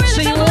 Hope to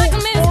see you all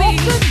more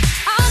often.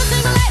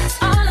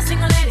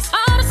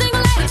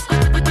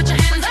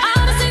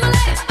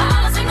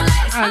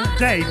 And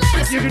Dave,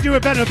 you could do a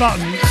better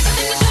button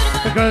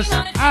because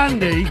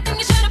Andy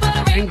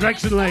in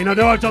Gregson Lane, I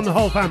know I've done the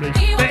whole family,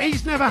 but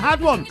he's never had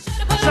one.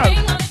 So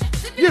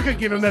you could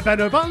give him a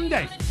Benno button,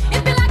 Dave.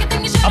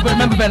 Oh, but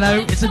remember,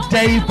 Benno, it's a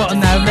Dave button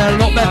now, they're a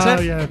lot better.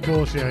 Oh, yeah, of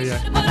course, yeah.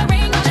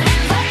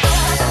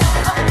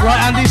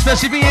 Right, Andy,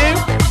 especially for you.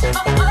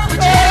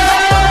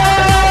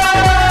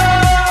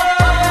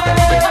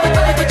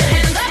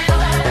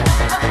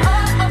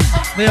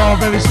 They are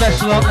very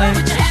special, aren't they?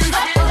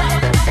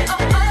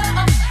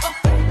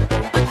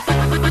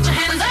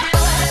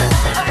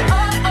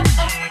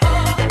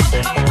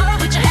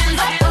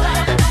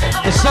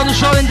 The sun's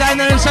shining down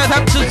there in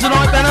Southampton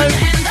tonight, Benno.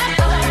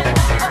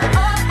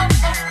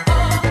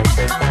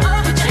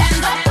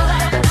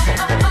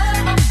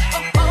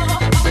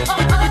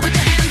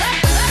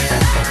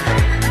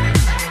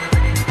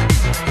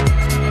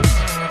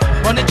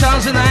 Ronnie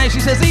Charles in the house, he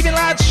says, evening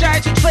lads,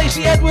 shout to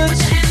Tracy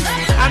Edwards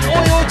and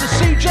oi to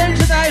Sue Jones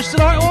in the house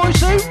tonight. Oi,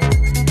 Sue.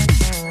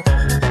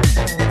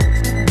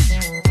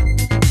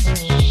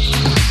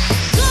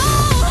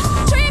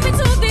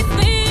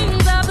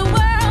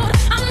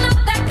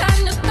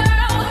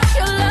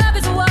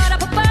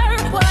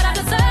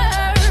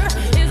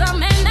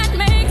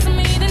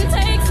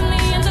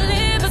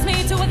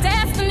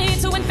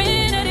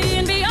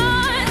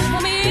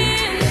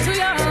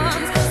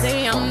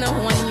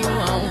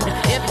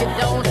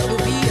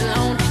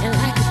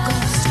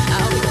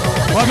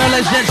 Right, no,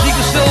 ladies and gents, you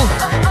can still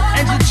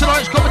enter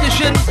tonight's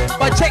competition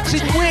by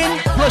texting WIN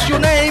plus your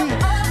name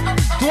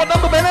to what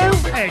number, Benno?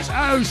 It's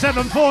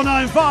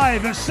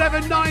 07495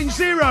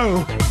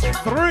 790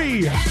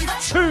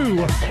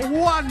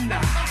 321.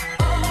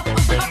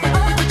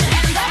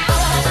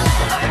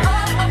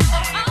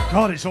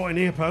 God, it's hot in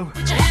here, Po.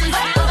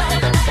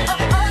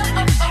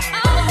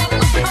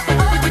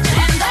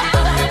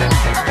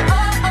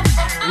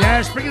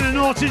 Yes, bringing the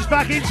noughties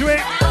back into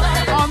it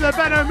on the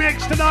Benno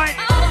Mix tonight.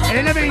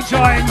 In the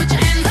meantime,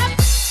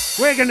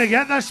 we're going to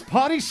get this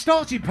party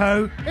started,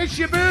 Po. It's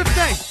your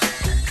birthday.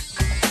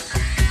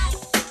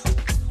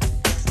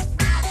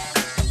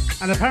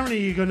 And apparently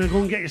you're going to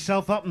go and get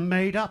yourself up and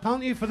made up,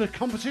 aren't you, for the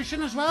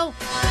competition as well?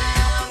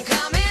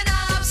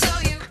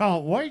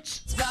 Can't wait.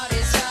 She's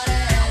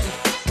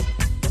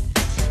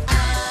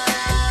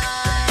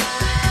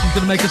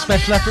going to make a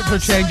special effort for a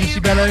change, is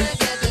she, Bello?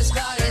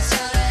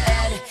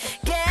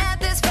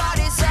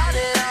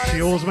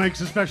 She always makes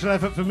a special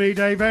effort for me,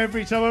 Dave,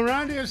 every time I'm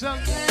around here, son.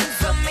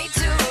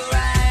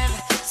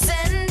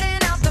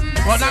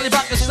 Right, Natalie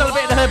Black is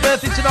celebrating her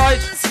birthday tonight.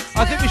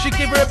 I think we should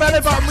give her a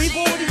belly button. We've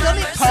already done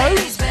it, Po.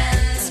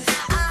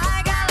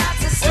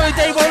 Oi,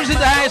 Dave Owens in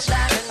the house.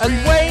 And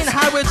Wayne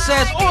Howard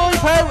says, oi,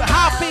 Po,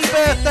 happy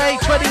birthday,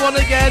 21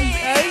 again,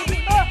 eh?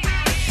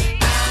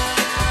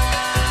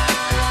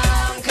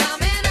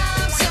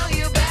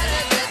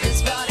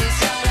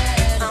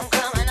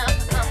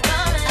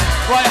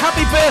 Right,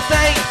 happy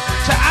birthday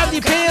to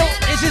Andy Peel.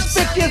 It's his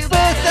 50th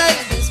birthday.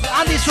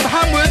 Andy's from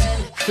Hamwood,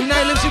 who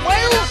now lives in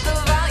Wales.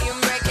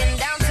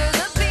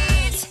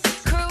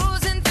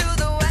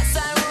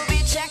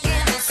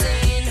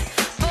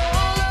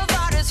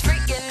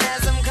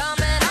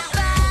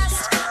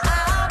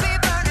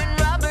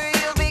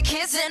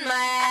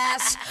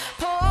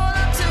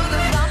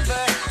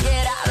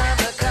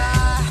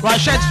 Right,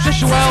 shout out to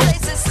Trisha Wells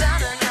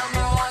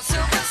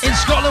in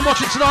Scotland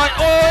watching tonight.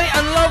 Oi,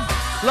 and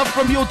love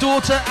from your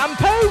daughter and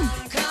Po.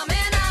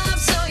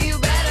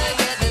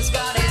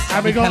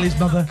 And we got Kelly's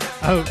mother.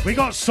 Oh, we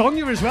got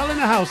Sonia as well in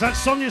the house. That's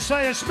Sonia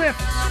Sayer Smith.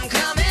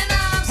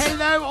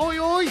 Hello, oi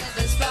oi.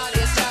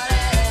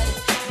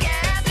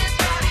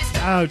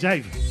 Oh,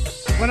 Dave.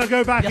 When I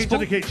go back Yes, into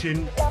Paul? the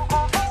kitchen,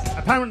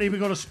 apparently we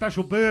got a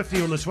special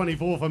birthday on the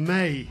 24th of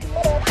May.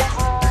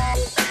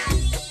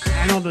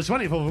 And on the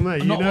 24th of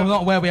May, I'm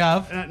not where we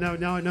have. No,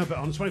 I know, but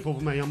on the 24th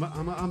of May,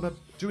 I'm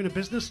doing a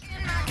business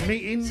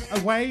meeting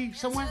away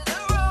somewhere.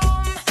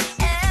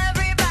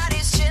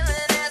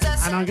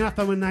 And I'm going to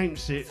have to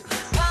announce it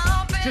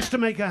just to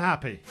make her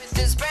happy.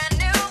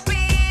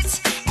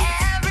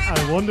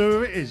 I wonder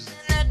who it is.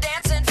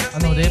 I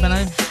know the name,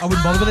 I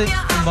wouldn't bother with it.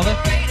 Wouldn't bother.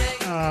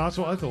 That's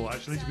what I thought,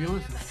 actually, to be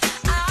honest.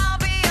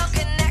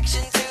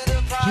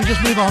 Should we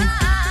just move on?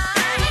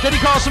 Jenny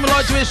Carson would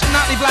like to wish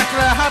Natalie Blacker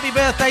a happy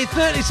birthday,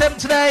 37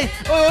 today.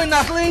 Oi,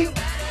 Natalie.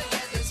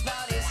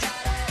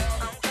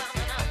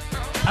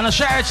 And a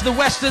shout out to the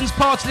Westerns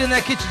partying in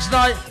their kitchen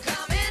tonight.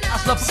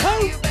 That's love for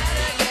Po.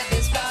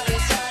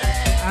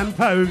 And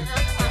Po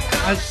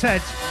has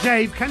said,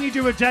 Dave, can you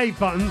do a Dave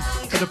button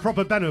for the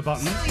proper Benno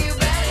button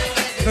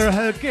for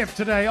her gift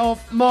today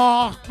of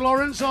Mark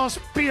Lawrence, our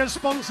beer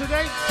sponsor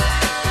day?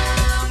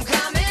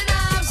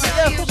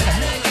 Yeah, of course I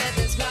can.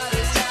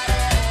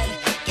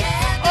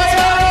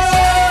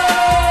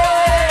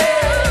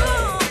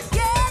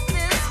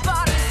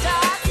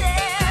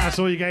 That's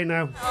all you're getting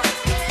now.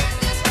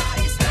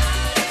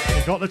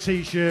 You got the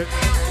t-shirt.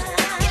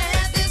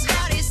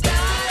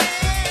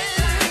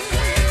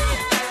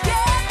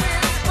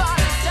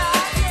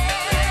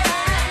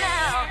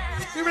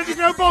 You ready to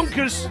go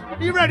bonkers?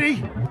 You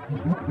ready?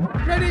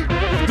 Ready?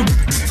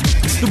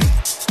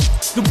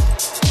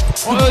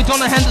 Oh,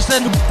 Donna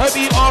Henderson, hope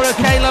you are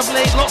okay,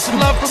 lovely. Lots of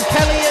love from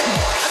Kelly and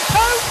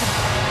Po.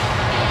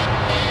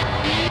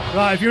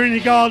 Right, if you're in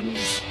your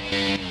gardens,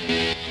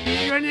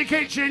 you're in your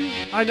kitchen,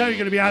 I know you're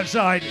going to be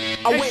outside.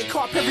 I wake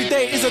up every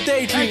day, it's a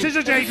daydream. It is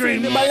a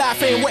daydream. In my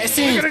life ain't what it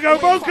seems. You're going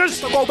to go bonkers.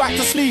 To go back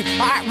to sleep.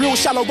 I act real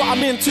shallow, but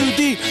I'm in too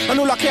deep. And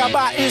all I care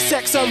about is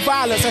sex and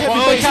violence. A heavy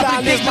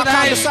baseline is my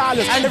kind of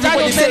silence. And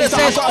Everybody Daniel says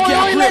that I gotta oi,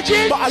 get a grip,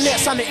 legend. but I let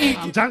something eat.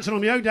 I'm dancing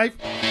on my own, Dave.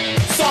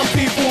 Some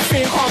people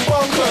think I'm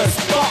bonkers,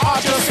 but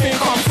I just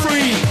think I'm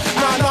free.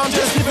 Man, I'm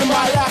just living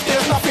my life,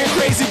 there's nothing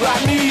crazy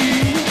about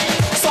me.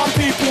 Some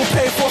people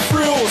pay for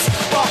thrills,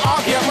 but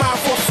I get mine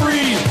for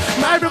free.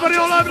 Man, Everybody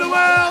all over the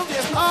world,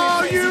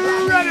 are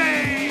you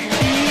ready?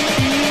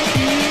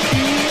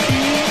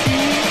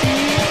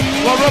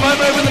 Well, Rob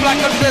over in the Black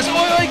Country says,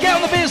 oi, oi, get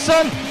on the beer,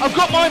 son. I've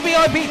got my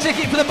VIP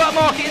ticket for the Butt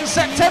Market in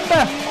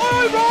September.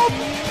 Oi, Rob.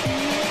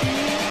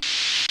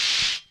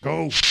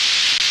 Go.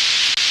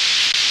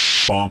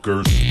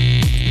 Bonkers.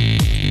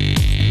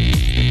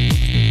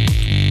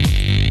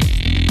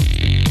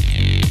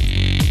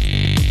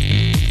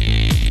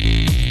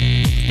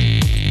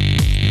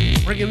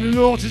 Bringing the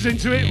noughties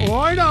into it,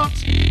 why not?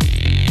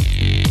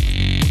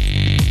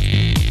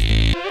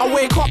 I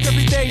wake up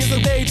every day is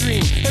a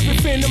daydream.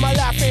 Everything in my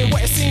life ain't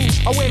what it seems.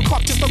 I wake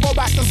up just to go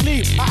back to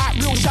sleep. I act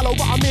real shallow,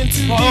 but I'm in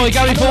too deep. Oh,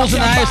 Gary Paul's in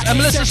the house. And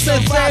Melissa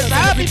Smith says,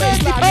 happy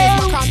birthday,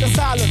 Paul.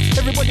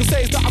 Everybody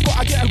says that I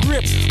gotta get a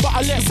grip, but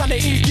I let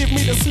sanity give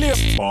me the slip.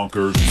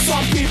 Bonkers.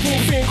 Some people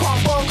think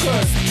I'm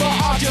bonkers, but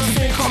I just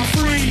think I'm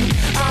free.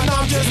 And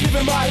I'm just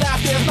living my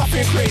life, there's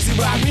nothing crazy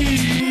about me.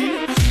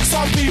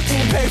 Some people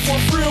pay for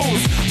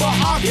thrills, but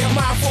I get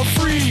mine for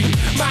free.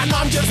 Man,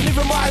 I'm just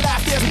living my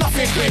life, there's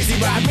nothing crazy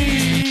about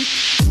me.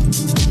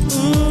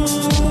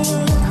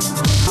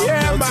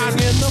 Yeah, man,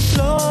 in the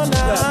floor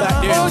now.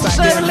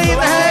 Sarah Lee in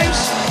the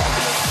house.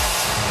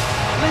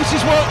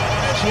 Lucy's what?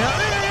 There she is.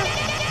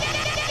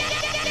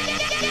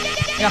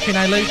 You happy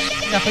now, Luce?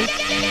 You happy?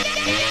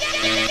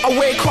 I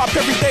wake up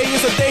every day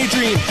is a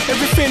daydream.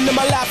 Everything in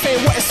my life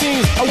ain't what it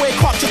seems. I wake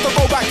up just to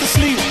go back to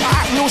sleep.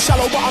 I act real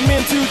shallow, but I'm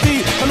in too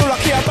deep. And all I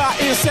care about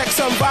is sex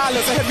and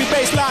violence. A heavy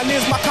bass line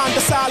is my kind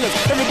of silence.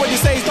 Everybody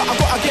says that I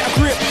gotta get a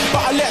grip,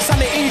 but I let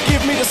sanity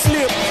give me the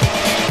slip.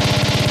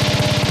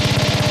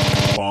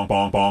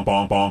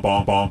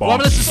 Well,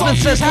 Melissa Smith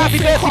says happy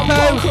birthday,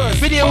 Poe.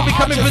 Video will be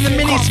coming from the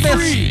Mini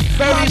Smiths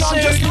very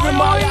soon.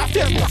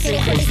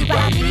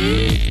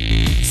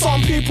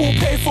 Some people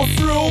pay for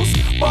thrills,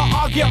 but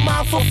I get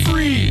mine for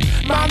free.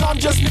 Man, I'm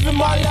just living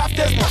my life,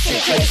 there's nothing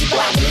crazy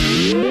about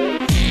me.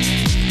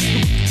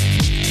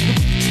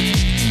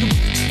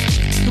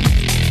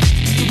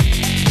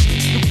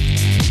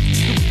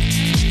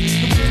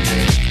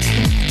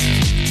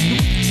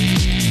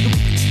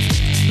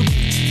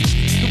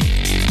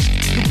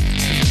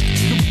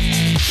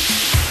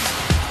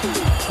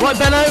 Right,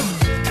 Benno.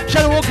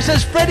 Shannon Walker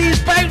says Freddie's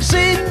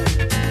bouncing.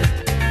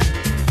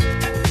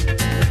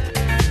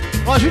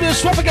 Right, should we do a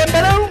swap again,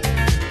 Benno?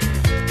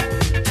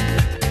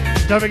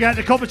 Don't forget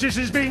the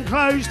competition is being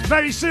closed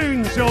very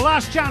soon, so your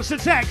last chance to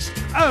text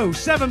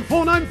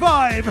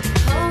 07495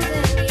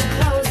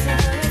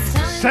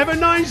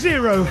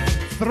 790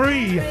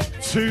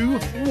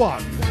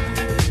 321.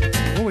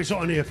 Oh, it's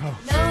on here, Paul.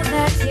 Know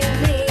that you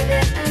need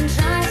it and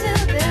try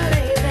to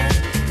believe it.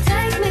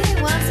 Take me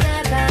one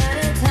step at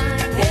a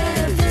time.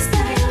 If this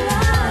ain't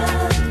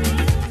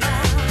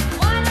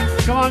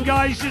love. Come on,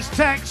 guys, just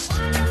text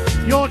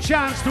your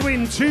chance to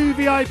win 2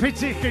 VIP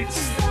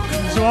tickets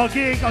to our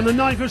gig on the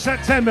 9th of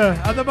September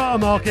at the Bar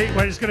Market,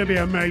 where it's going to be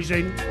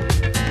amazing.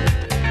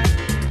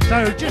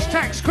 So just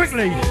text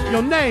quickly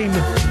your name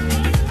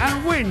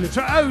and win to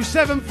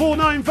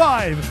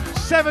 07495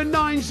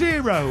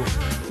 790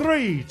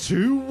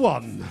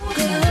 321.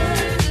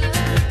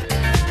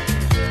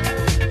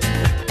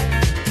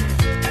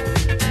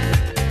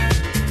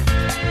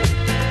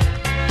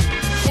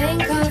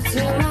 Think of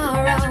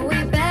tomorrow,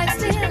 we beg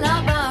still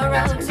or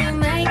borrow to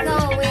make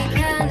all we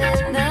can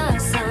in the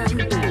sun.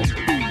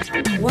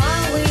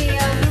 While we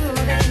are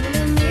moving,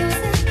 the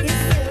music is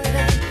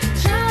soothing.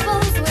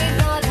 Troubles we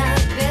thought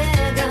had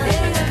begun.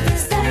 If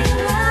this ain't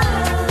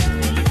love,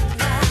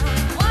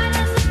 why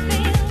does it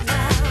feel?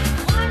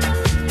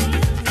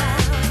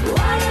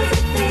 Why does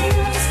it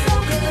feel so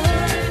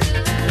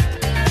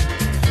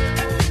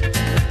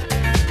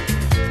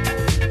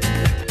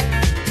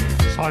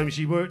good? Time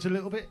she worked a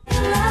little bit.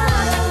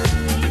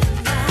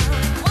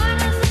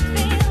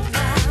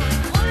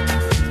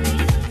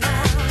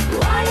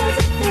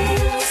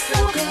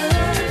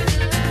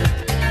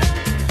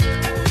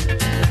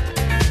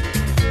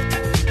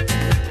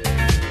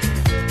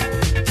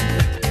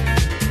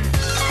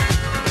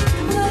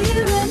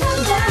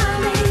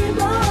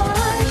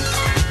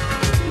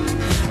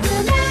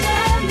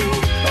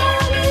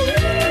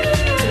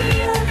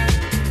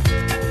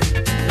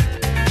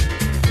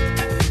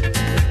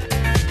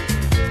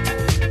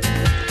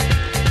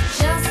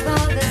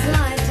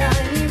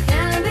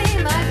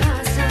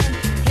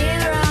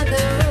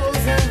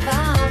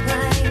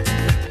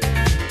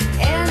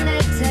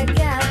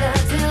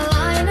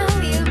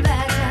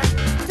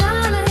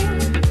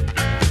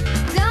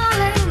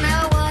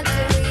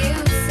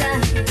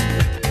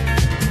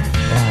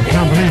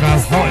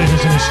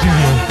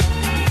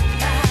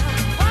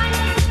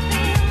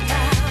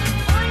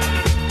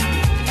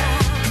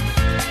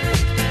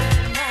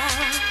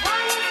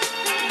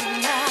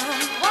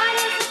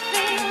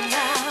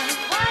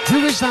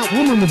 That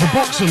woman with the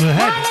box on her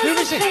head. Who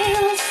is it?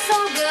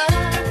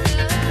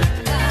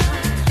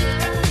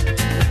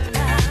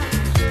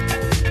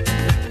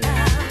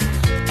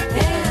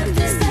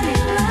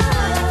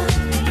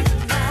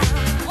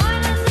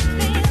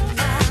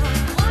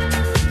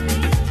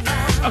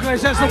 Okay,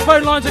 so the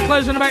phone lines are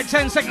closing in about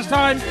 10 seconds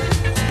time.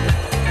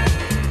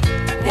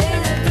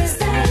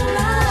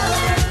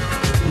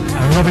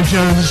 Robin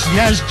Jones,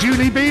 yes,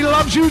 Julie B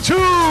loves you too.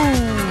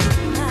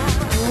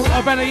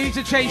 Oh, Benno, you need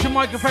to change your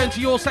microphone to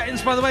your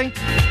settings, by the way.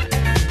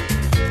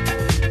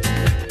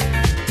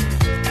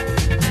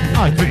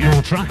 I put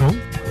your track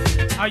on.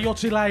 Oh, you're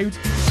too loud.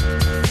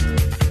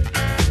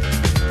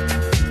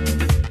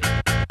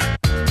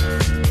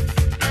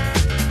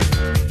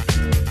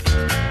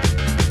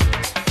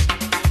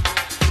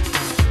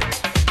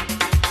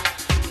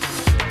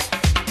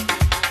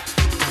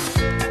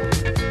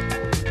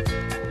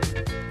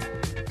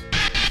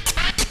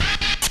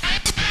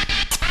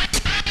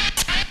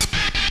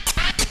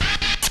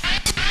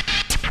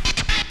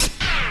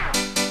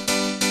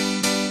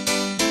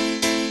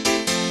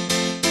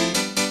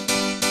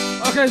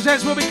 Okay,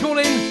 gents, we'll be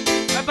calling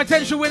a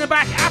potential winner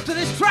back after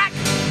this track. Is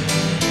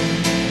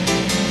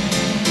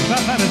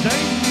that better, Dave?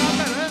 Is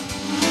that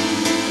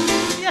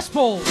better? Yes,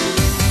 Paul.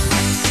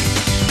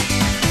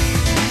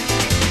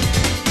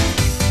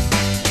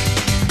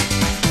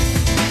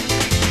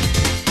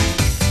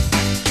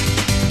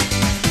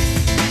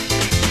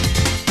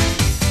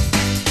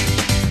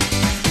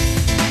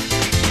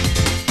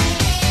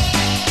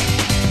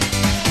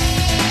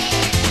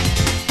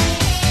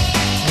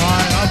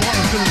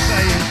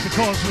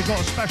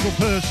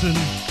 special person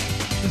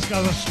that's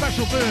got a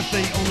special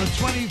birthday on the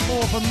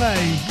 24th of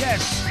May.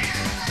 Yes,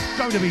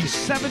 going to be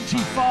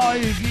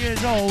 75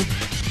 years old,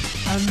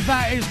 and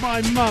that is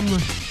my mum.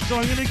 So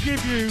I'm going to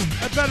give you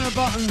a banner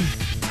button.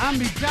 And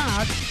my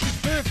dad, his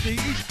birthday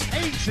is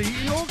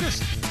 80 in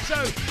August. So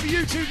for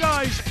you two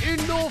guys in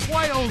North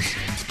Wales,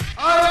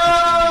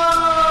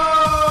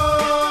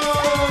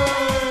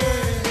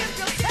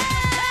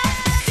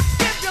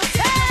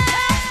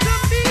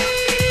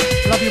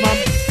 love you, mum.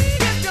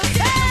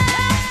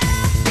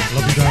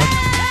 Love you, dad.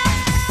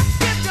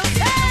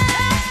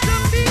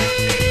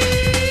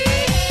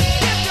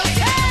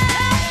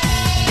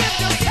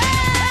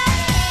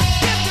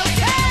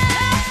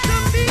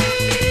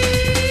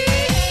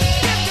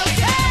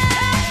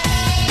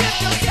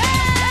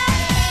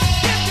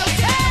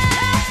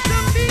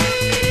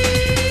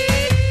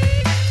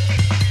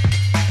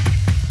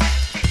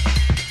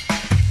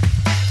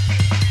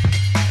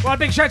 Right,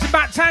 big shout to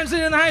Matt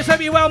Townsend in the house.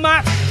 Hope you're well,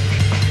 Matt.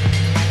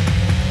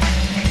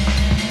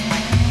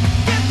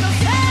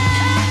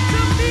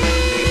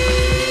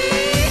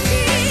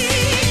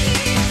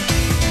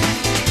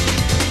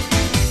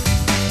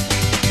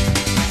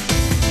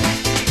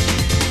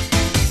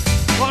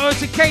 Right,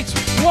 to Kate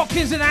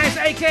Watkins in the house,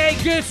 aka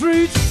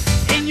Gertrude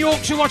in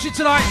Yorkshire, watching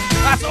tonight.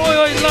 That's Oi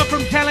Oi Love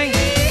from Kelly.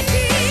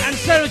 And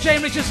Sarah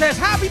Jane Richard says,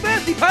 happy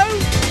birthday, Poe.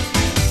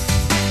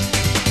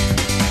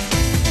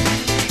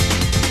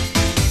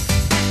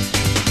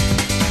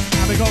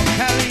 We've got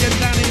Kelly and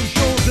Danny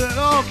Shorter.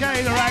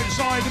 Okay, they're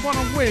outside. They want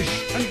to wish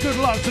and good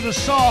luck to the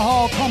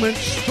Sahar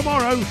Comets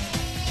tomorrow.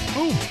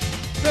 Ooh,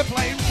 they're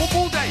playing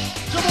football day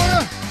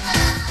tomorrow.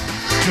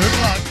 Good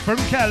luck from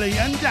Kelly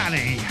and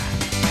Danny.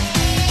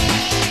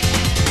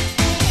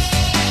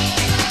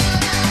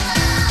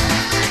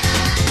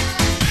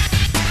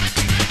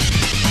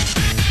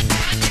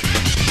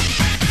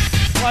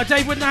 Well,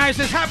 Dave Woodenhouse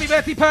says, happy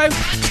birthday, Poe.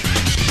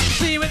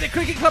 See you at the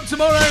cricket club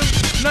tomorrow.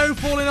 No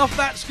falling off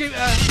that scooter.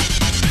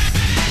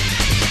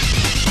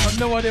 I've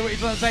no idea what you're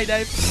trying to say,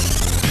 Dave.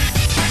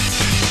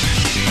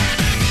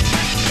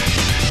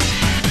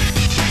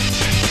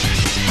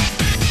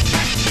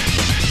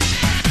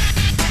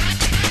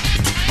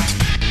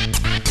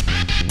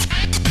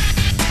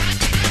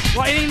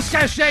 Right, Ian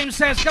Scouse James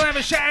says, can I have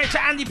a shout out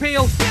to Andy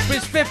Peel for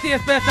his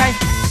 50th birthday?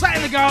 Sat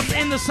in the garden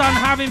in the sun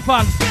having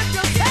fun.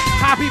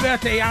 Happy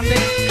birthday, Andy.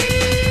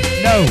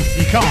 No,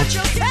 you can't.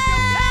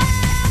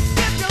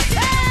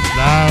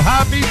 No,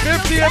 happy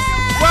 50th.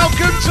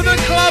 Welcome to the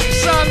club,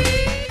 son.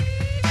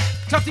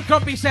 Tufty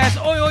Crumpy says,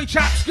 oi oi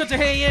chaps, good to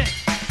hear you.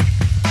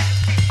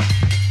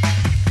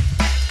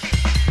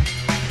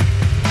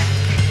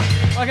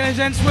 Okay,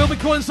 gents, we'll be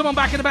calling someone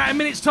back in about a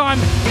minute's time.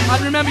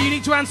 And remember, you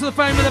need to answer the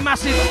phone with a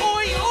massive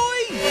oi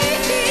oi.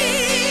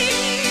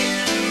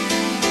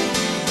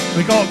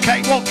 We got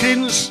Kate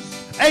Watkins,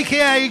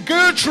 aka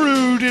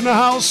Gertrude, in the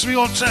house. We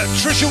got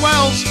Trisha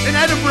Wells in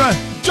Edinburgh,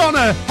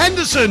 Donna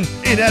Henderson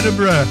in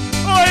Edinburgh.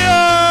 Oi,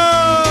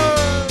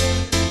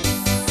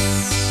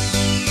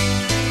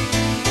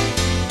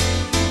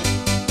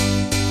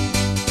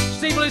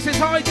 Steve Lewis says,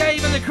 hi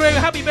Dave and the crew,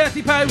 happy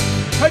birthday, Poe.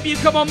 Hope you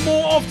come on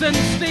more often,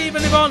 Steve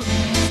and Yvonne.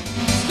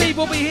 Steve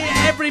will be here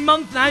every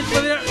month now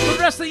for the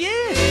rest of the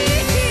year.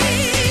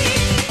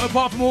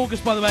 Apart from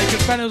August, by the way,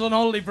 because Ben was on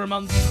holiday for a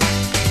month.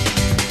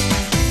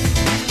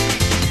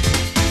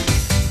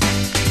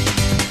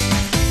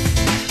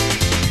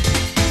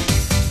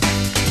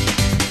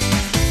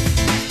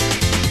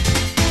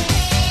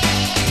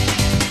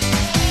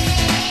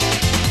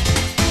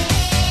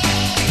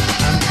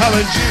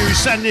 Colin Dew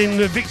sending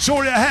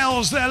Victoria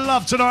Hells their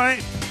love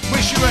tonight.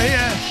 Wish you were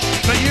here,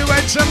 but you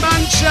went to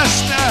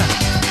Manchester.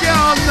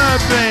 Gonna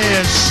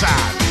be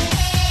sad.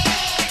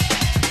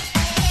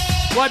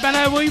 Right,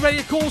 Benno, were you ready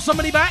to call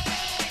somebody back?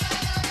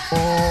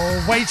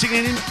 Or waiting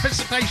in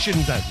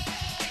anticipation, then.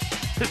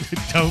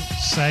 Don't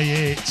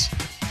say it.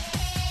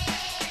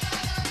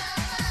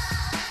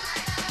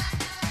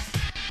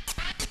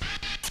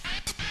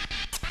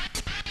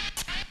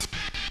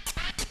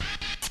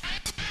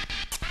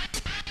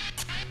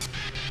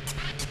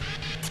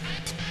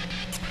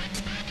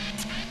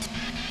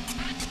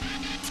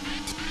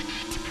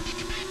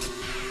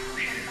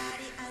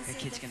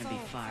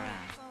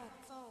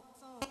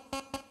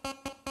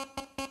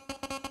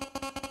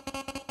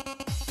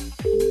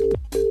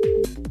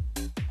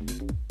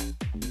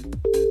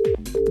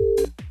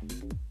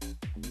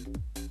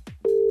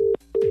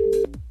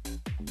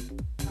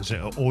 Is it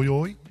a oi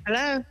oi?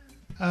 Hello.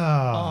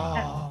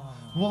 Oh,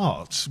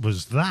 what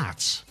was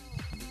that?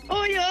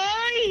 Oi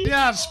oi!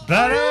 That's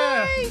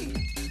better.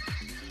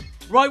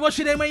 Right, what's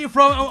your name? Where you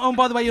from? Oh,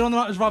 by the way, you're on the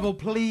Writers' Rival.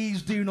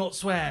 Please do not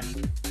swear.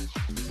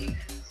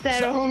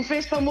 Sarah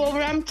Humphries from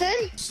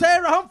Wolverhampton.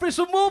 Sarah Humphries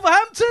from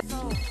Wolverhampton.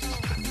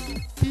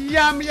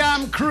 Yam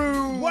Yam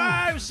Crew.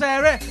 Wow,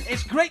 Sarah,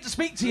 it's great to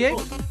speak to you.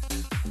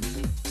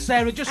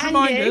 Sarah, just And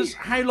remind you. us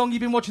how long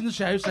you've been watching the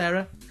show,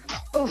 Sarah.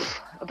 Oof,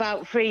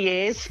 about 3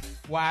 years.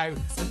 Wow, and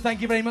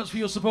thank you very much for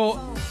your support.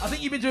 I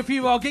think you've been to a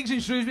few of our gigs in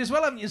Shrewsbury as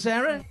well, haven't you,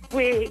 Sarah?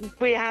 We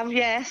have,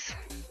 yes.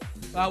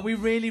 We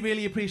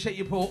really appreciate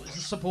your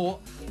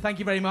support. Thank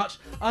you very much.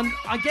 And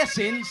I'm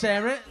guessing,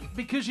 Sarah,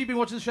 because you've been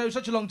watching the show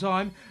such a long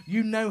time,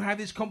 you know how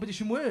this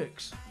competition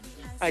works.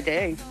 I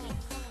do.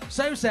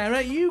 So,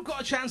 Sarah, you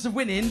got a chance of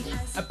winning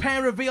a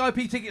pair of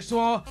VIP tickets to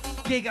our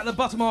gig at the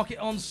Butter Market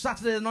on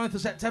Saturday the 9th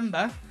of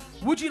September.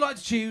 Would you like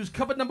to choose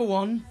cupboard number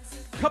 1,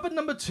 cupboard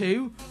number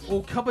 2,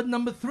 or cupboard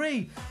number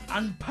 3?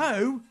 And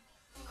Poe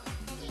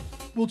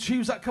will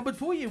choose that cupboard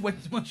for you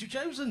once you've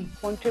chosen.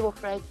 1, 2, or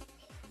 3.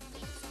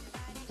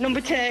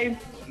 Number 2.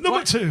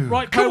 Number 2.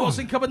 Right, Poe, what's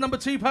in cupboard number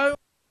 2, Poe?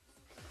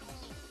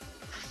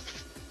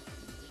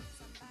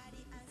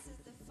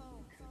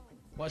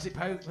 What is it,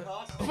 Poe?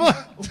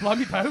 Oh,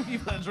 blimey, Poe,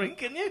 you've got a drink,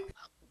 haven't you?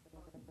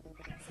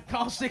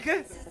 Car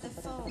sticker?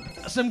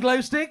 Some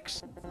glow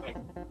sticks?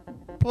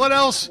 What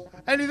else?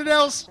 Anything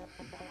else?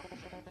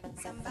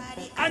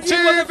 And 2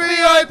 you won the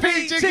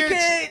VIP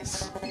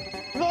tickets!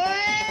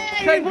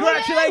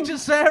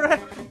 Congratulations, Sarah!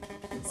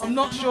 I'm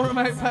not sure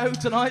about Poe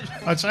tonight.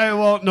 I tell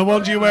you what, no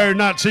wonder you're wearing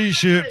that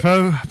t-shirt,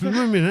 Poe.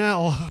 Blooming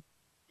hell.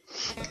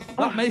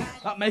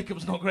 That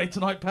makeup's not great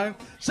tonight, Poe.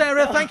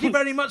 Sarah, thank you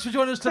very much for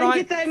joining us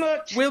tonight. Thank you so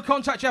much. We'll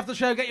contact you after the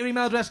show, get your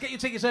email address, get your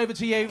tickets over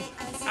to you,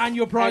 and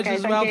your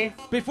prizes as well. You.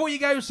 Before you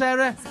go,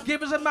 Sarah,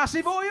 give us a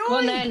massive oi oi. Go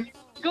on then.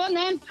 Go on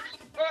then.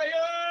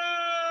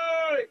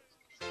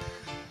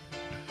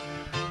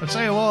 I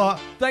tell you what,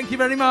 Thank you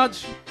very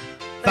much.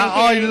 that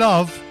I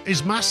love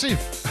is massive.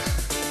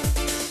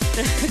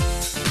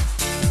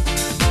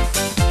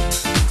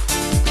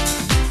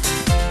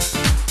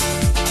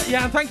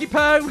 Yeah, and thank you,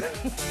 Poe.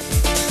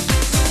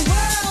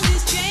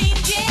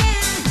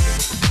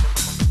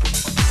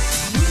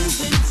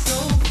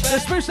 They're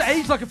supposed to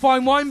age like a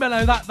fine wine,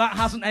 Bello. That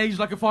hasn't aged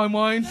like a fine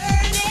wine.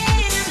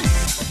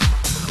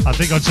 I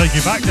think I'd take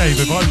you back, Dave,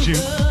 if I was you.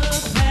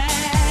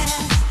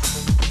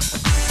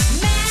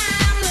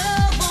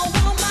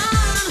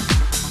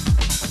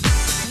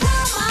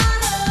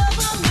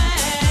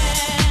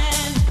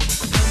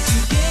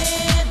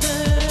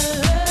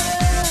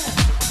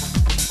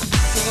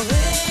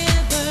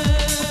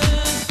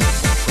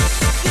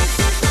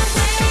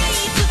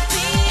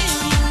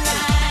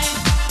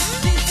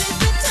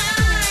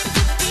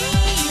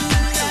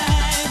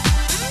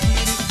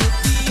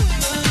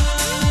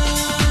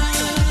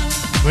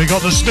 We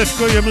got the Smith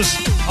Williams,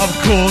 of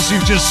course,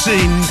 you've just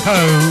seen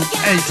Poe,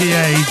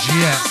 aka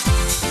Jet.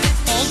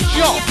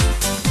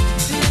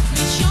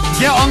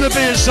 Get on the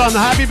beer, son.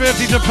 Happy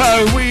birthday to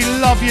Poe. We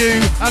love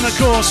you. And of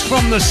course,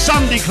 from the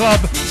Sunday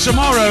Club,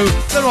 tomorrow,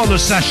 they're on the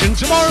session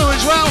tomorrow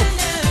as well.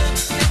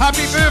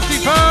 Happy birthday,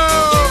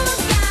 Poe!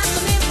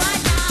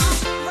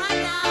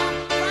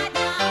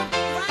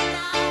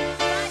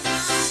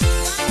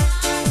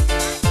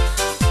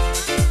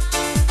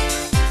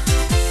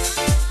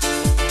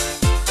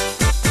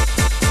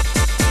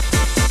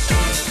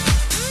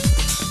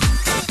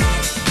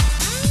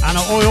 And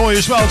an oi oi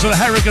as well to the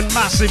Harrogate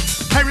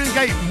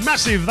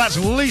Massive. That's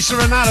Lisa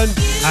and Alan.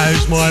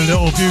 How's my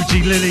little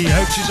beauty Lily?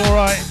 Hope she's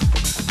alright.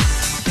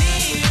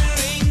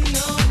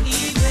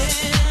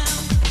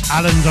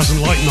 Alan doesn't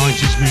like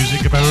 90s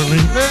music apparently.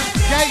 But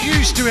get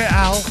used to it,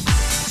 Al.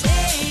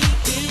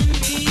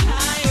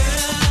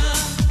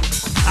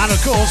 And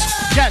of course,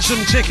 get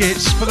some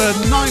tickets for the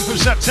 9th of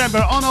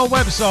September on our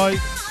website.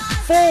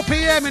 4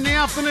 p.m. in the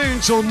afternoon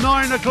till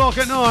 9 o'clock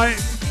at night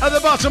at the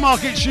Butter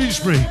Market,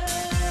 Shrewsbury.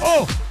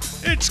 Oh,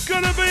 it's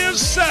gonna be a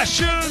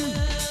session!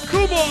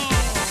 Come on!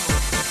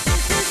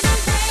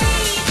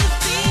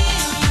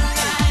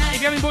 If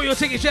you haven't bought your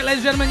tickets yet,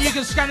 ladies and gentlemen, you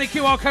can scan the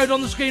QR code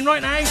on the screen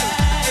right now.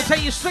 It'll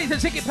take you straight to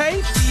the ticket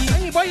page,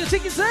 and you buy your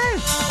tickets there.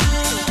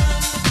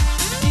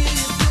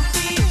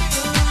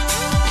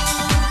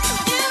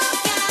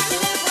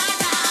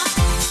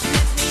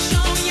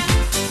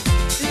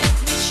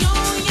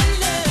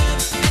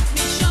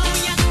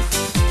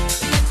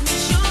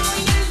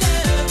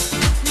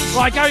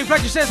 Right, Gary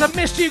Fletcher says, I've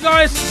missed you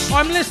guys.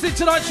 I'm listening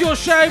tonight to your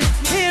show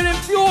here in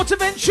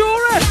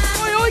Fuerteventura.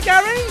 Oi, oi,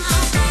 Gary.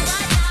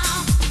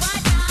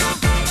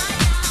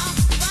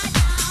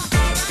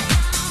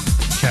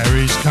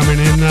 Kerry's coming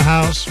in the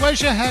house.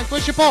 Where's your head?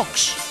 Where's your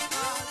box?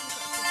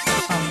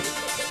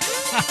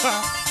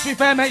 To be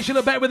fair, mate, she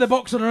looked better with a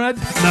box on her head.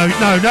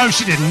 No,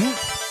 she didn't.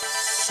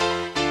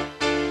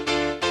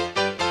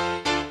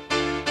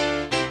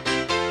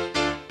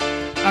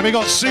 And we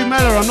got Sue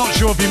Mellor. I'm not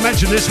sure if you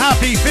mentioned this.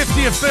 Happy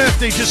 50th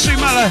birthday to Sue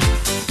Mellor.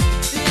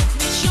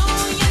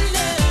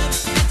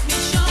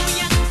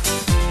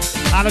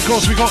 And of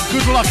course we got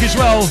good luck as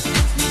well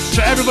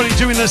to everybody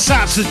doing the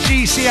SATs, the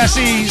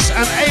GCSEs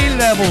and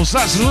A-levels.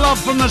 That's love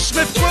from the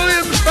Smith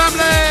Williams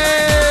family.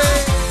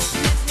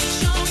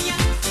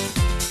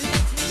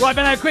 Right,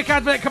 Ben, a quick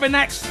advert coming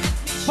next,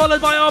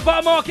 followed by our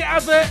Butter Market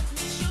advert.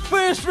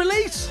 First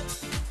release.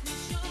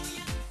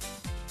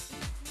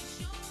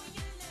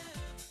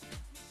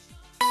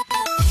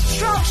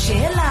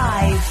 Shropshire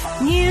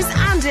Live. News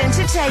and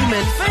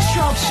entertainment for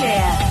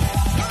Shropshire.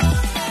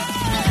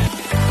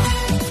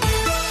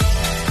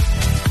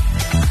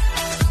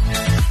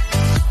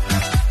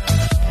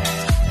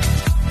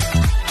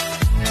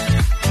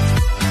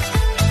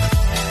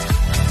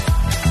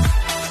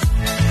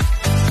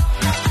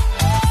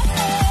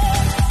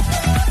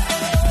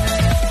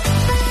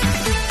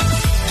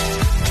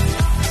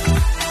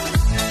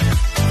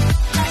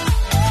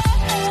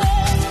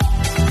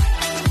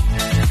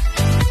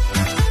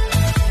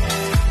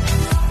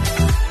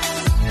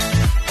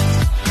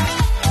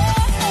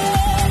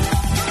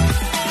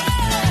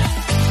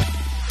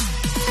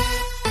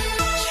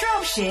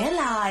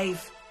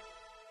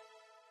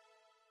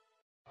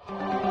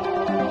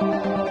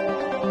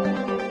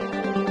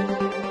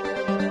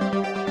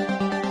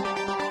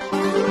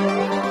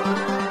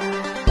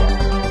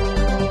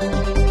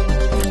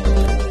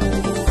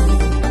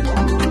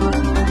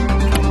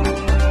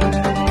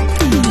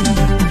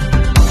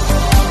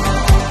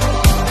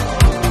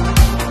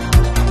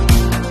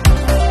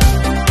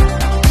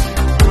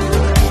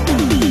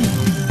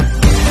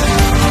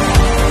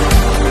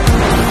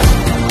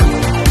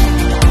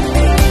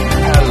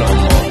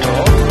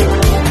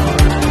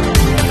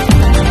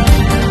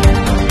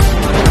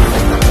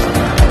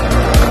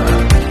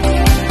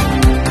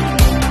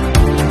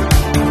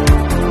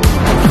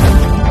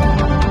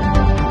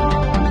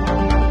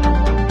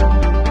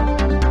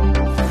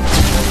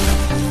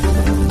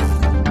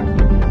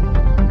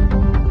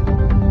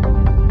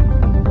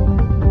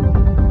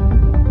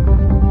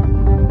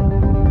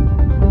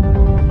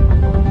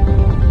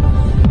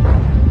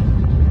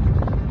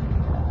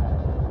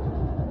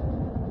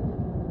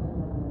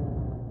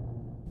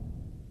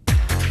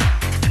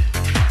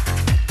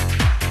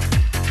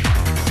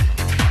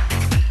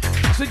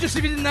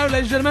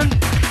 ladies and gentlemen.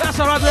 That's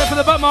our advert for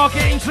the Butt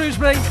Market in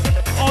Shrewsbury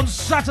on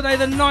Saturday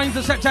the 9th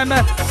of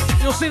September.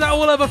 You'll see that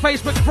all over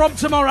Facebook from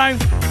tomorrow.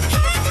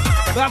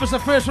 That was the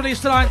first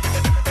release tonight.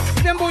 If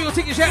you haven't bought your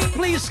tickets yet,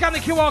 please scan the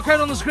QR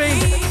code on the screen.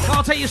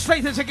 That'll take you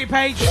straight to the ticket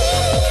page.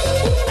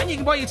 And you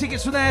can buy your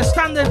tickets from there.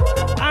 Standard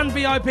and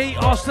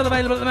VIP are still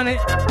available at the minute,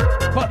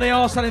 but they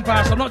are selling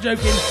fast. I'm not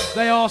joking,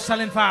 they are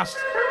selling fast.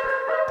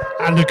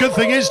 And the good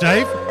thing is,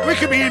 Dave, we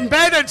could be in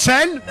bed at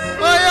 10.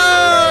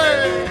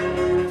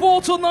 Aye,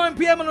 4 till 9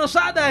 p.m. on a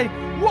Saturday.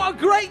 What a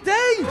great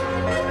day!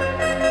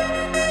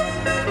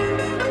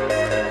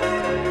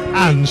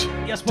 And,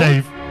 Yes, Paul?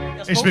 Dave,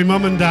 Yes, it's Paul? my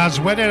mum and dad's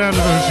wedding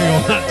anniversary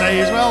on that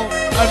day as well.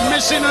 I'm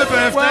missing her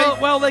birthday.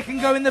 Well, they can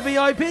go in the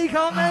VIP,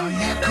 can't they? Oh,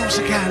 yeah, of course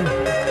I can.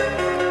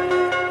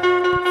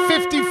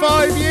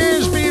 55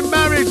 years being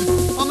married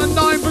on the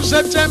 9th of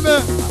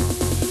September.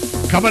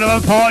 Come and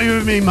have a party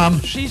with me, Mum.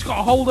 She's got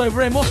a hold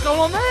over him. What's going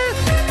on there?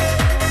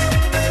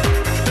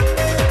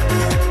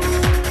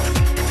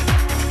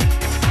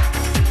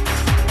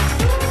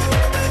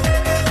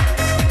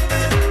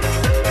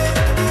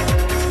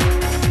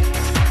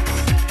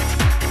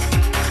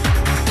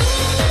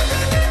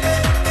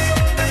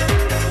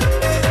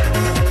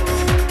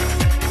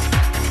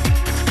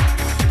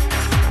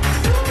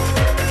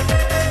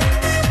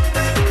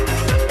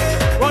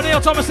 Neil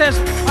Thomas says,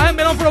 I haven't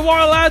been on for a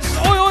while, lads.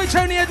 Oi, oi,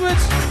 Tony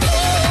Edwards.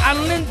 And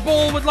Lynn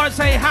Ball would like to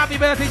say happy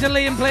birthday to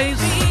Liam, please.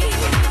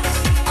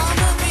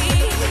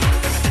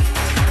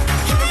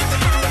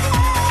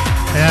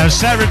 Yeah,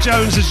 Sarah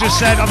Jones has just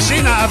said, I've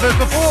seen that advert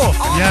before.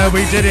 Yeah,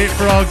 we did it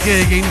for our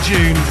gig in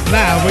June.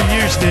 Now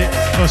we're using it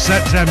for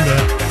September.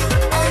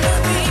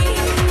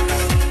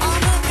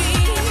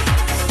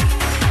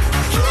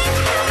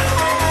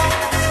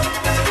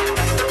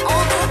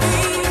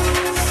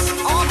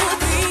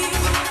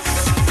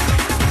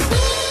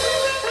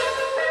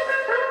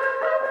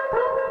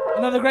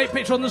 Another great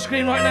picture on the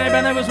screen right now,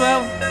 Benno, as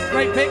well.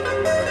 Great pic.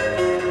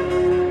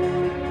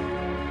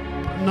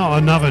 Not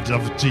another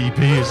DP,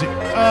 is it?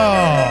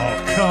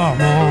 Oh,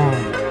 come on.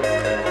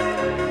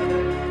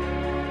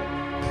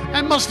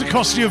 It must have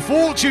cost you a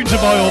fortune to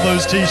buy all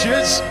those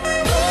t-shirts.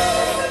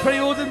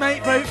 Pre-ordered,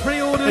 mate, bro.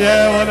 Pre-ordered.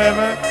 Yeah,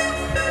 whatever.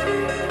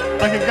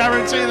 I can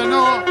guarantee they're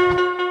not.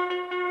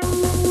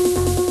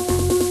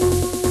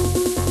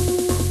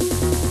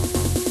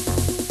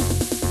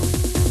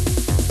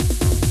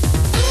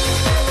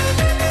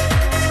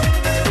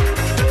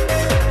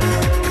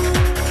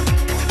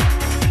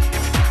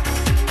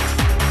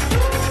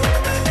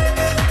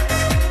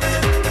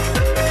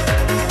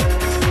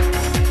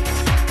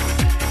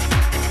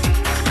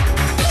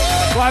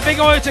 Right, big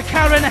oi to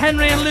Karen,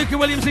 Henry and Luca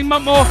Williams in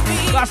Muntmore.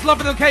 That's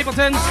lovely on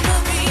Capletons.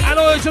 And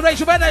oi to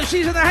Rachel Benno,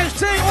 she's in the house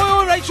too.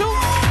 Oi, oi, Rachel.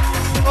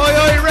 Oi,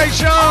 oi,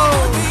 Rachel.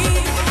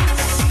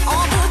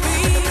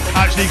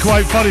 Actually,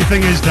 quite funny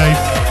thing is, Dave,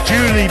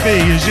 Julie B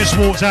has just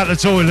walked out the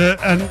toilet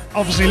and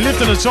obviously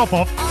lifted the top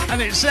off,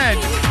 and it said,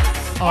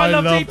 I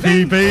love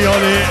DP. DP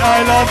on it.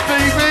 I love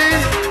DP.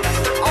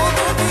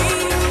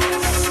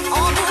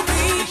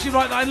 Did she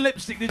write that in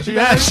lipstick, did she?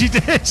 Yeah, Benno? she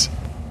did.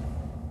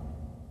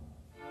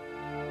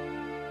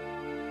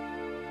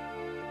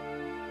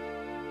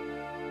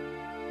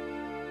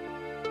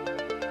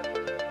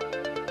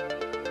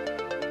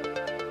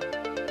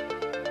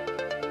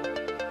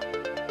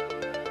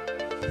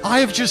 I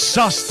have just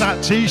sussed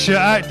that t-shirt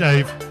out,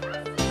 Dave.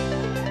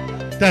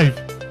 Dave,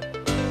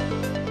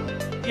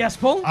 Yes,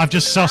 Paul? I've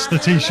just sussed the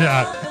t-shirt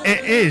out.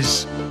 It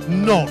is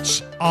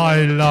not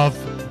I love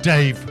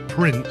Dave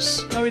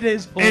Prince. No, it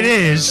is, Paul. It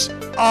is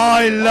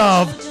I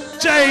love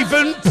Dave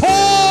and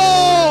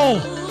Paul.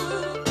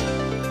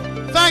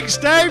 Thanks,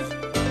 Dave.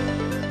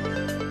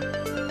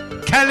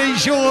 Kelly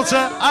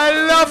Shorter. I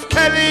love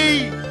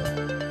Kelly.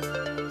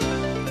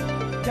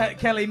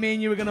 Kelly, me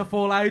and you were going to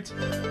fall out.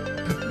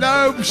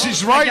 No,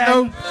 she's right,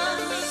 Again.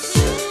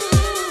 though.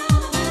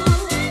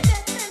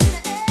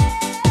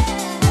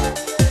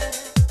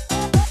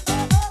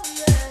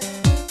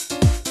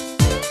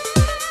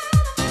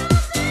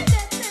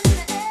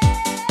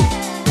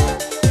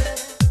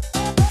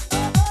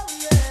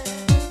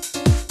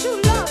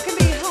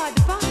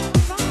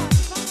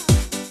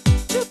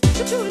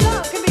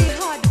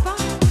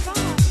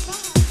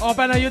 Oh,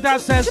 Benno, your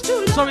dad says,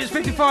 sorry, it's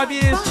 55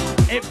 years.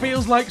 It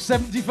feels like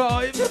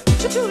 75.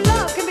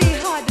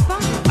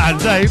 And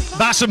Dave,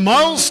 that's a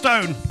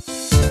milestone.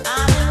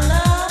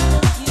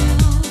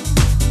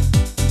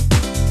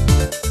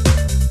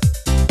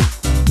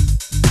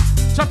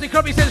 Tufty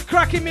Crubby says,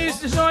 cracking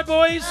music tonight,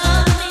 boys.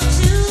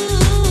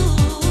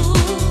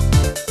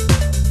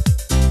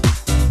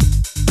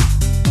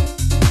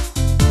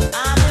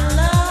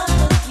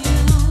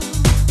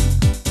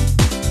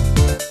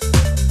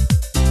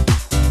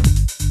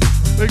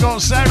 We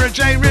got Sarah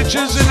Jane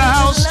Richards in the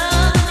house.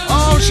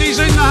 Oh, she's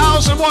in the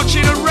house and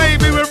watching a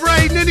raving with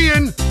Ray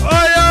Ninian.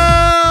 Aye,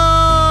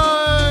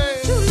 aye.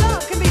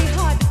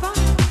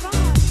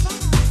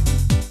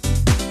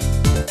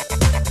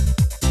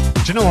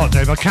 Do you know what,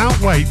 Dave? I can't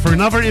wait for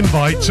another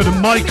invite to the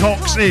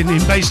Mycox Inn in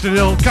Baston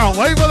Hill. Can't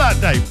wait for that,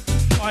 Dave.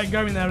 ain't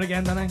going there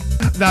again, don't I?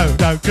 No,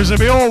 because they'll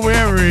be all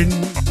wearing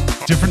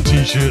different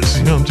t-shirts,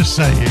 you know, I'm just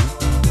saying.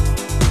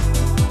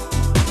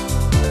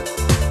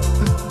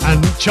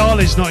 And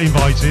Charlie's not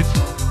invited.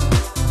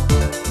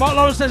 Mark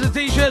Lawrence says the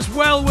t-shirt's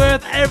well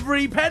worth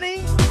every penny.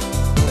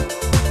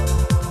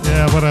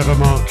 Yeah, whatever,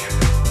 Mark.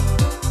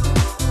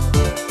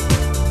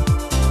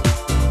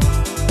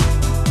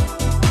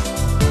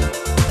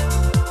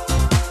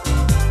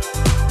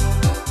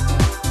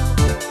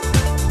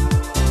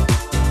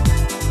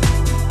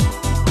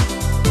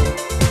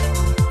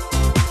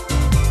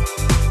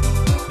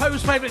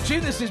 Poe's favourite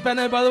tune, this is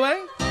Benno, by the way.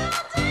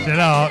 You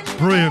know, it's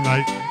brilliant,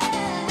 mate.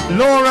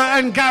 Laura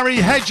and Gary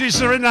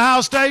Hedges are in the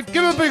house, Dave.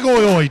 Give him a big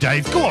oi oi,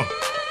 Dave. Go on.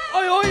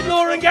 Oi oi,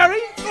 Laura and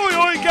Gary. Oi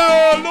oi,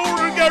 go,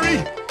 Laura and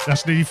Gary.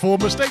 That's nearly 4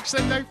 mistakes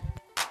then, Dave.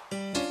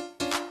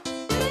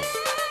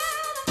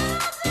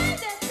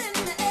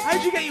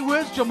 How'd you get your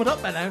words jumbled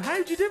up, Benno?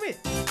 How'd you do it?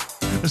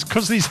 It's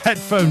because these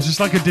headphones, it's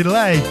like a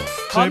delay.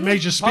 So it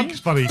made your speakers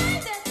funny.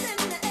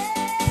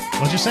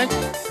 What'd you say?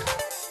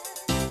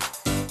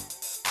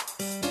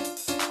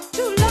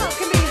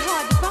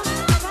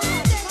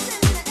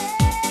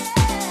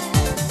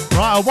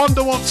 Right, I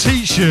wonder what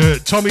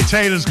t-shirt Tommy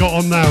Taylor's got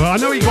on now. I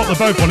know he got the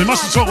both on. He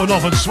must have took one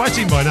off and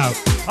sweating by now.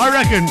 I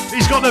reckon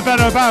he's got the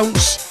better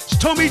bounce. It's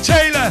Tommy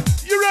Taylor.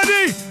 You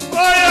ready?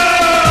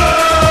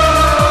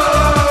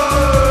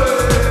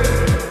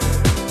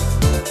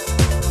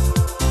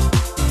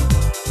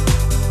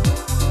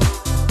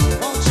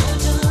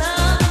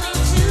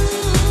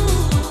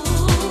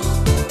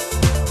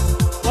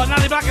 Right,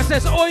 Natalie Blacker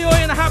says, oi oi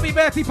and a happy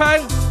birthday,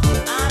 Poe.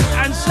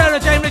 And Sarah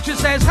Jane Richards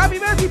says, happy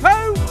birthday,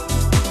 Poe.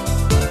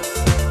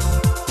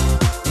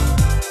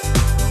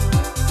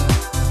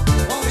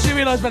 You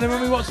realise, Benny,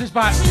 when we watch this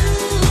back,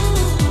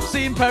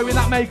 seeing Poe in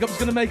that makeup's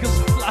going to make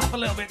us laugh a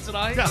little bit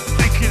tonight. Yeah, I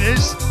think it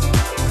is.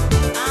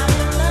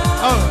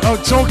 Oh,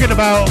 talking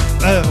about...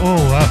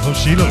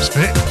 she looks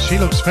fit. She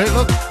looks fit,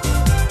 look. Look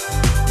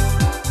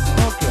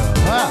at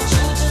that.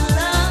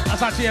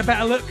 That's actually a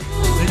better look.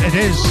 It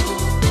is,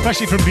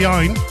 especially from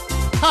behind.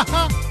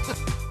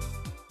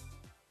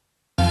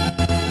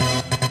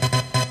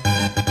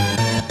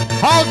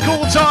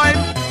 Hardcore time.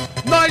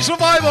 Night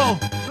Survival.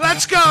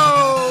 Let's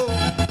go.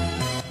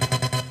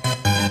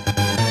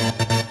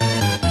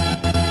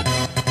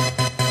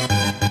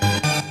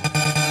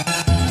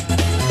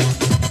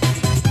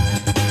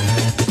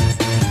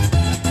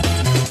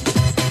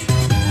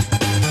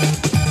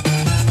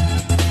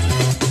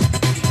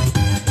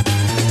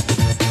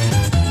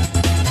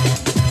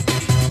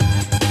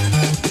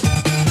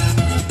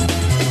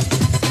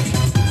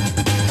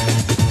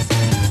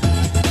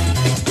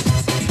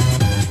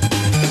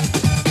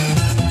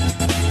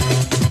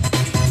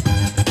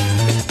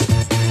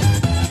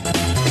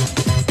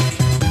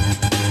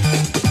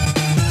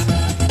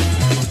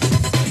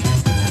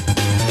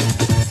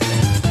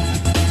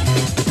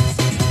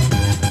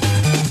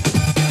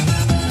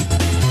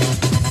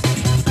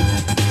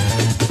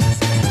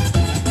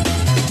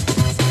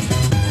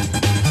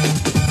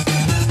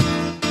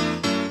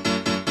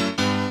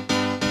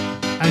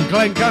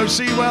 Glencoe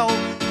Sewell,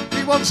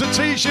 he wants a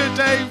t-shirt,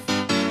 Dave.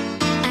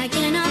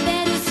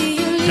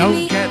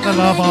 Don't get the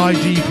love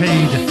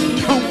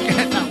IDP'd. Don't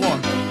get that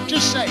one.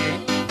 Just say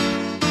it.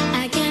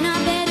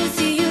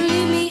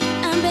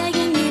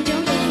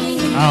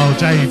 Oh,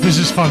 Dave, this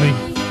is funny.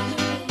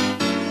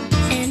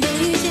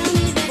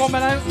 Go on,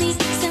 Benno.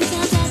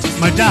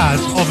 My dad,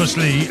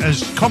 obviously,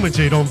 has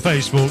commented on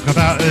Facebook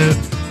about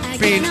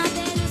being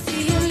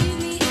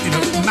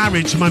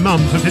married to my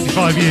mum for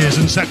 55 years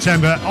in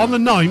September. On the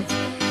 9th,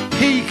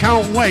 he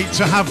can't wait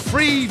to have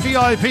free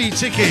VIP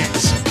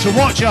tickets to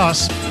watch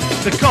us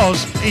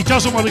because he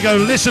doesn't want to go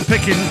litter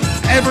picking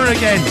ever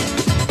again.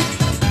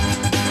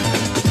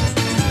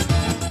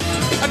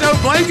 I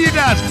don't blame you,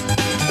 Dad.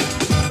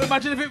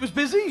 Imagine if it was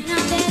busy.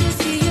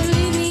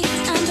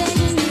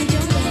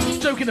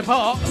 Joking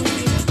apart.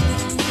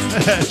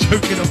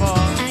 Joking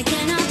apart.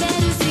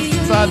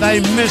 But they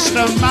missed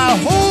a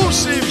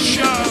massive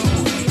show.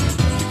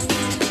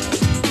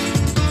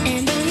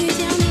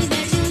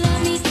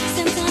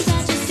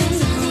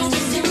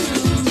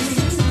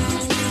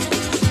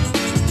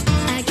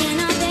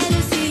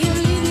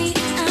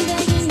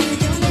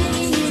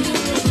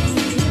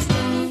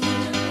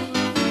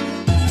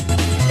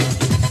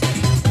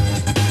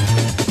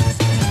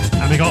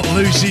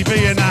 Lucy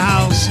B in the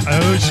house.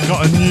 Oh, she's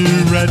got a new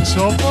red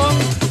top on.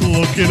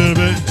 Looking a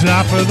bit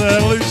dapper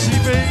there, Lucy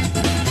B.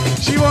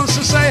 She wants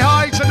to say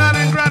hi to Nan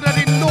and Grandad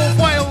in North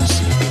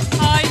Wales.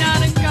 Hi,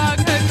 Nan and Gug.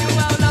 Hope you're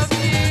well, love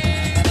you.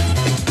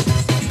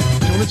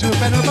 Do you want to do a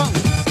Benno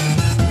button?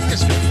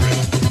 Let's go for it.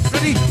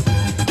 Ready?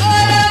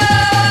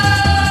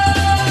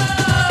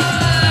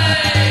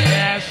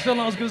 Yeah, still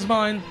not as good as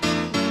mine.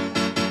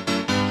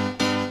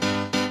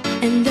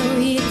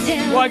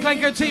 Right,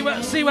 Glencoe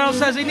Sewell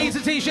says he needs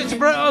a t-shirt to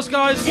promote us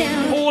guys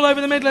all over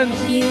the Midlands.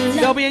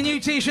 There'll be a new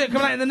t-shirt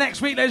coming out in the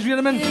next week, ladies and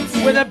gentlemen,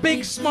 with a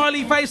big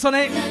smiley face on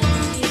it.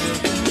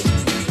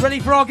 Ready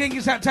for our gig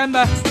in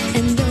September.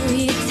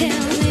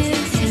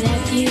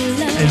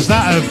 Is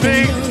that a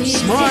big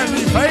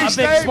smiley face? A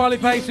big Dave? smiley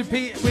face with,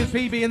 with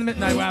PB in the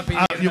middle. No,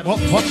 PB. What?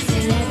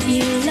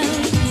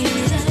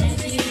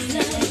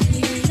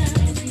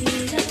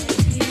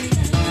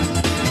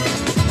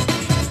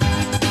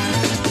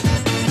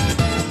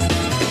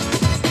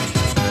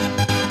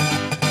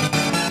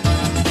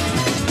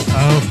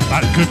 Oh,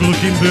 that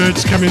good-looking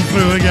bird's coming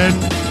through again.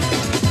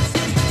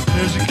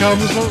 There she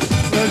comes, look.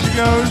 There she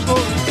goes,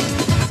 look.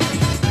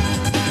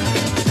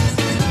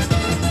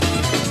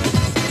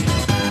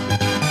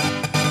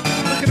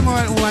 Look at them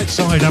all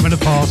outside having a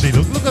party.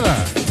 Look at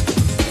that.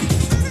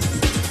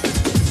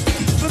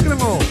 Look at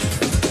them all.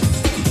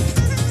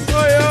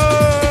 Oi, oi.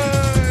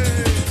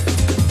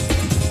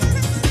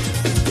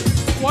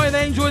 Why are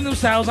they enjoying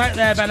themselves out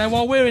there, Benno,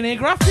 while we're in here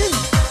grafting?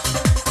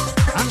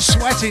 And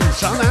sweating,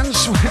 son, and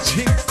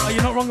sweating. Oh,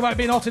 you're not wrong about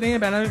being hot in here,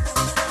 Benno.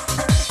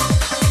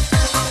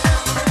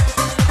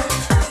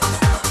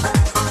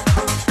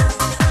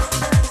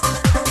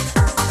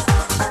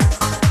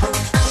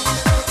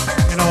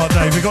 You know what,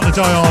 Dave? We got the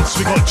diehards.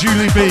 We got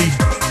Julie B.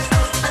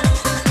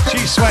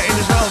 She's sweating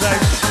as well,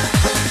 Dave.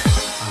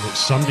 And it's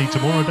Sunday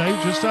tomorrow,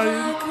 Dave. Just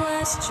saying.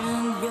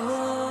 Question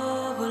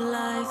your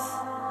life.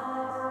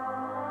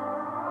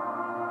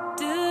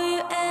 Do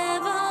you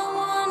ever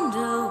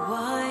wonder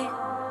why?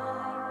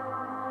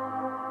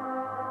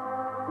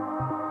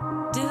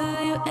 Do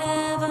you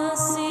ever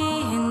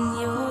see in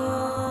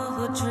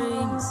your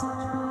dreams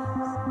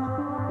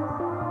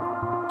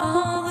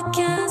all the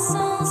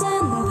castles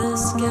in the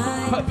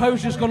sky?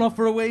 Poe's just gone off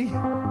for a wee.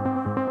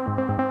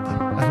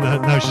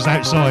 And no, she's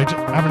outside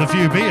having a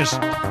few beers.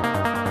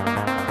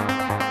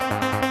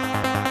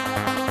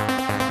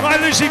 Right,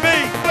 Lucy B,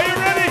 are you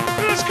ready?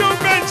 Let's go,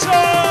 Benson!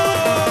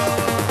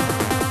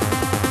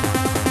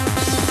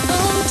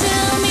 Oh,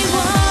 tell me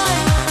why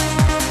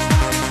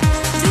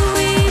do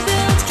we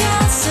build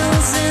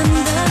castles in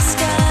the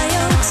sky?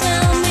 Oh,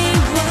 tell me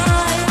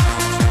why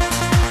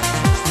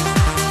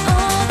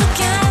all the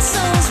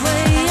castles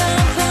way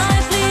up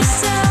high. Please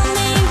tell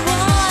me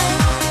why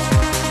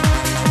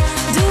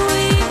do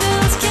we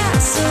build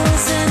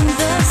castles in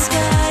the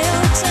sky?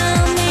 Oh,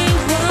 tell me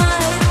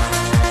why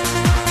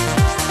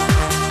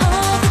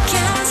all the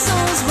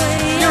castles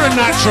way You're a up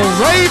natural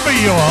raver,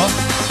 you are.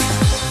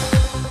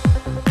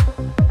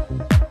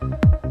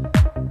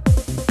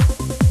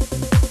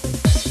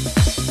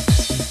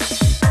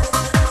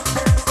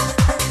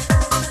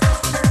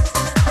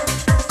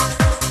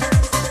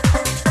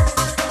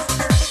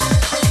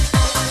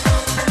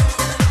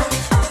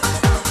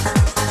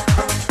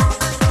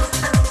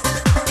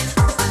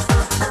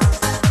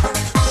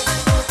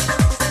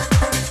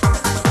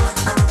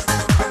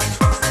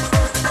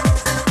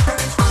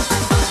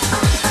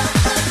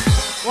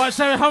 Right,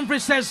 Sarah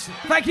Humphries says,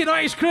 thank you,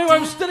 90's crew.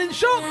 I'm still in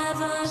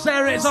shock.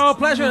 Sarah, it's our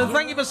pleasure.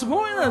 Thank you for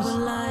supporting us.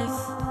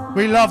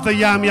 We love the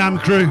Yam Yam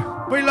crew.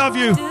 We love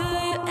you.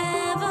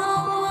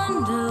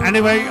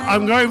 Anyway,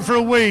 I'm going for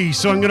a wee,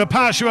 so I'm going to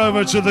pass you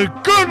over to the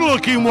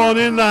good-looking one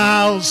in the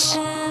house,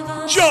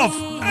 Joff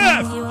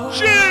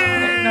F.G.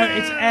 No,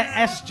 it's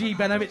SG,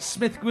 Benno. It's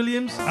Smith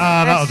Williams.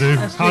 Ah, that'll do.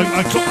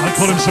 I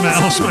call him something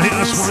else, mate.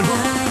 That's fine.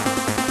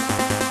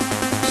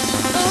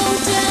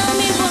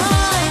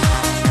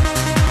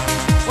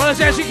 Well,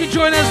 as you can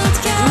join us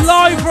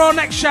live for our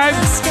next show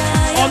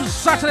on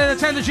Saturday the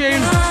 10th of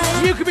June.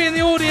 You could be in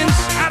the audience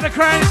at the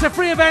Crown. It's a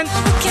free event.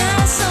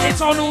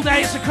 It's on all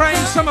day. It's a Crown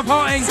summer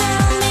party.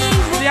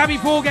 The Abbey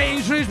Foregate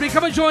in Shrewsbury.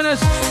 Come and join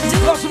us.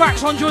 Lots of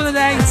acts on during the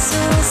day.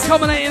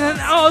 Culminating in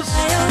us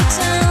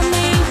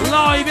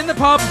live in the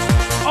pub,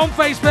 on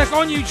Facebook,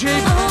 on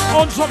YouTube,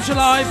 on Shropshire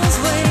Live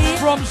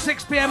from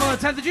 6 p.m. on the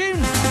 10th of June.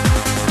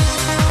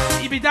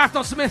 You'd be daft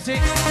not to miss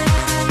it.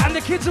 And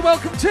the kids are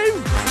welcome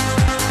too.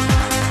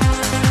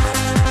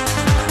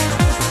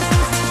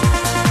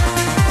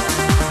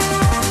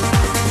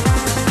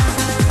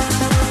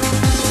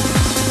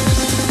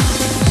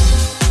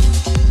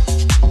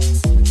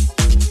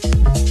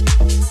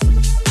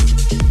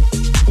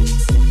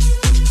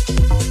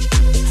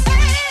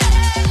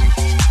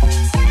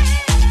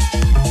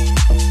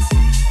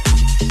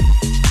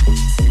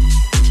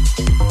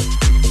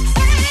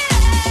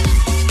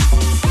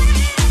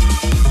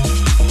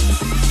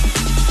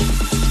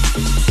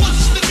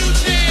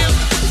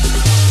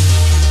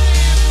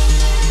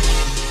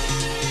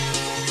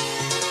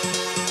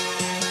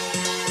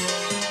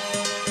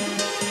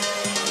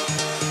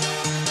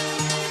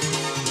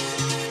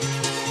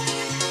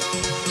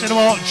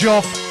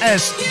 Joff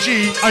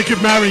SG, I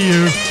could marry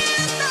you.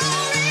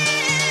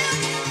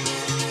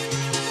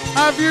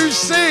 Have you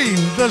seen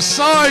the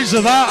size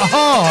of that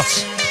heart?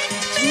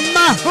 It's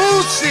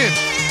massive.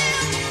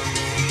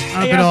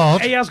 A bit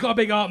hard. He has got a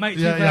big heart, mate.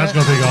 Yeah, he has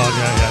got a big heart.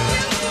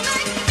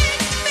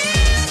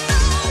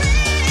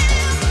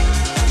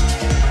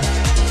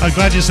 Yeah. I'm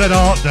glad you said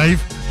heart,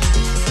 Dave.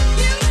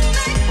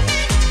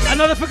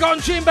 Another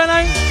forgotten tune,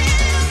 Benno.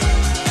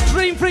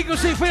 Dream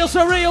Frequency feels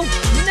so real.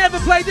 Never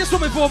played this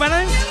one before,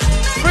 Benno.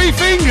 Three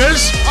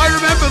Fingers. I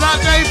remember that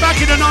day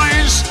back in the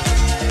 90s.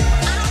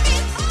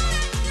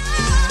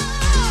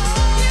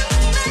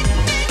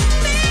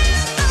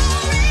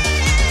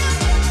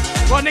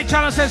 Right, Nick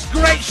Chandler says,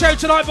 great show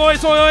tonight,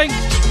 boys. Oi, oi.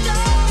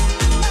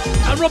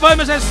 And Rob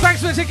Homer says, thanks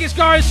for the tickets,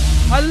 guys.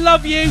 I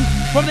love you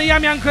from the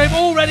Yam Yam Crib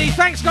already.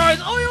 Thanks, guys.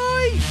 Oi,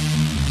 oi.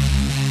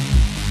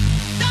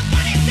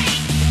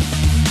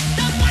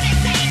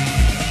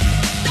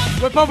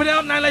 We're popping it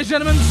up now, ladies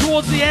and gentlemen,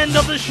 towards the end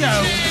of the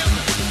show.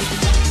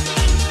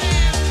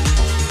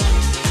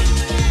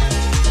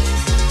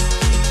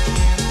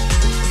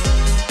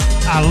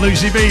 And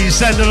Lucy B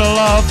sending a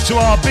love to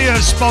our beer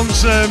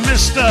sponsor,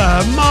 Mr.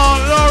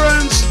 Mark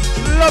Lawrence.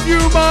 Love you,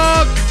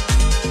 Mark.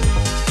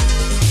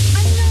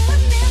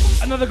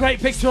 Another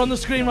great picture on the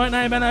screen right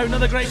now, Benno.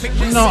 Another great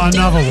picture. Not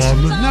another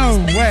one.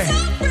 No way.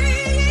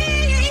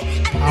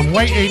 I'm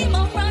waiting.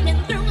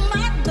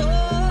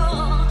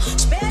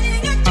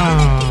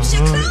 Oh,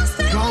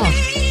 God.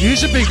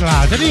 He's a big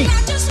lad, isn't he?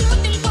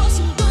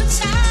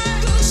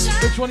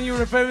 Which one are you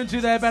referring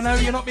to there, Benno?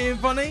 You're not being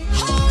funny?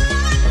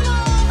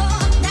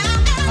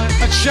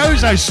 That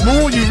shows how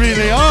small you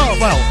really are.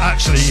 Well,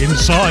 actually, in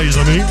size,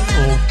 I mean,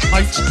 or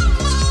height.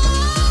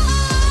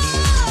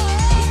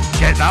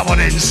 Get that one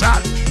in,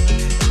 son.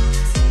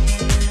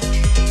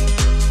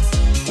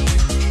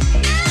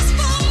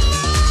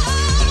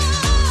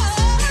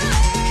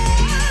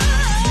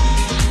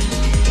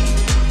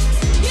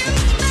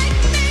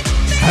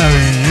 How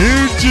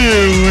you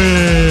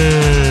doing?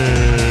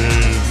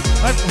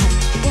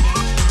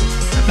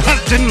 That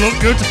didn't look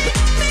good.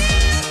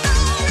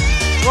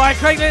 Right,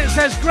 Craig Lynn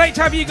says, great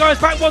to have you guys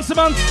back once a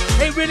month.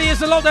 It really is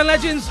the Lockdown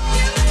Legends.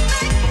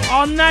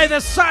 Oh, now the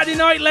Saturday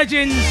Night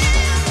Legends.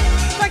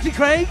 Thank you,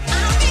 Craig.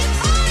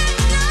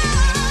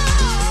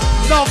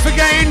 Not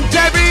forgetting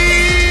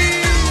Debbie.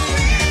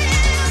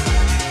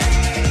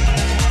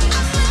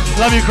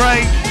 Love you,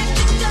 Craig.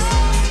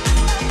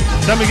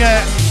 Don't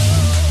forget,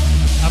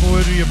 have a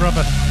word with your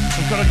brother.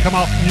 We've got to come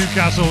off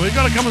Newcastle. We've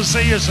got to come and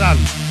see you, son.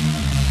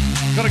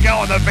 We've got to go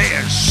on the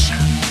beers.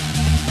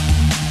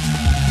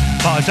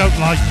 But I don't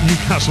like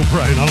Newcastle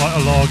Brown. I like a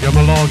lager. I'm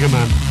a lager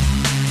man.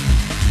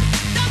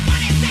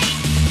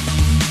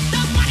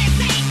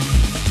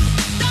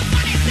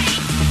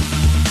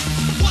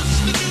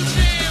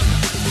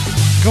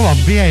 Go on,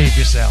 behave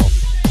yourself.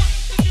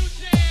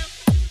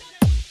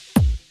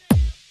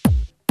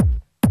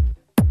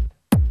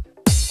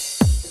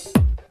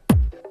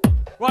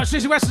 Right,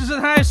 Susie Weston's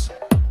in the house.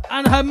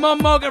 And her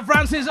mum, Margaret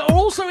Francis, are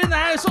also in the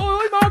house. Oi,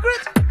 oi,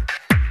 Margaret.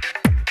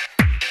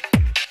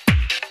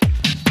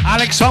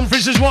 Alex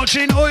Humphries is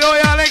watching. Oi, oi,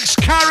 Alex.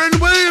 Karen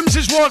Williams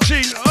is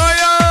watching. Oi,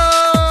 oi.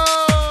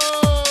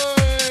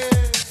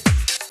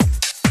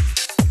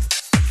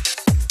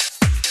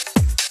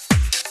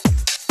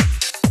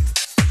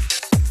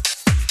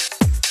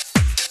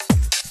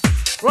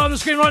 Right on the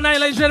screen right now,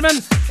 ladies and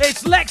gentlemen,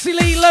 it's Lexi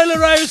Lee, Lola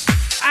Rose,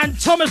 and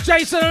Thomas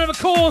Jason, and of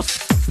course,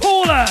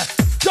 Paula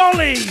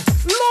Dolly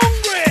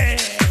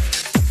Longridge.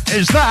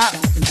 Is that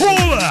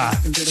Paula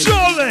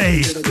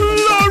Dolly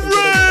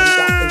Longridge?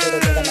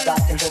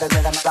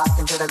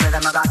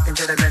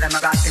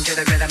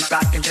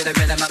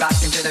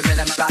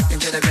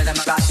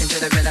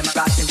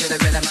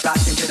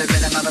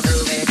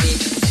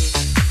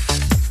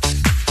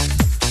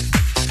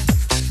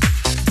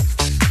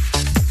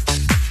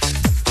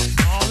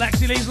 Oh,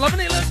 Lexi Lee's loving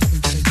it, look.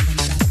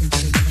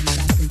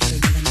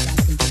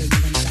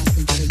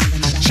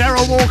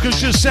 Cheryl Walker's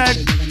just said,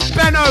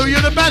 Benno,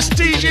 you're the best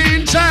DJ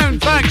in town.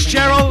 Thanks,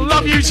 Cheryl.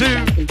 Love you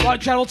too. Right,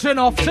 Cheryl, turn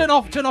off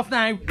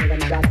now.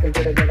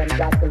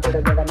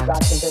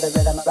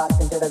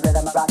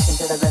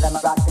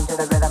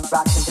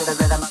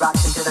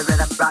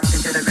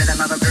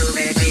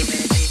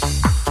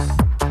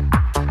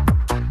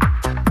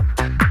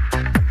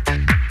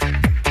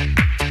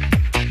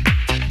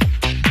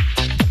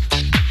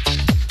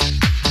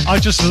 I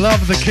just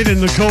love the kid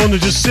in the corner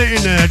just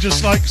sitting there,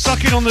 just like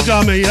sucking on the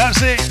dummy.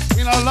 That's it.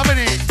 You know, loving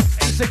it.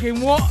 He's thinking,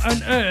 what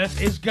on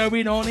earth is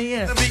going on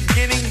here?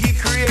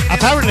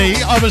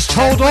 Apparently, I was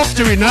told off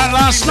doing that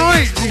last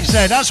night, he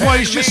said. That's why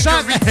he's just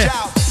sat there.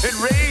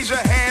 And raise your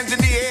hands in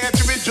the air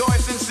to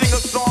rejoice and sing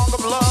a song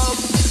of love.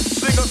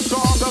 Sing a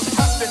song of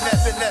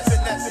happiness.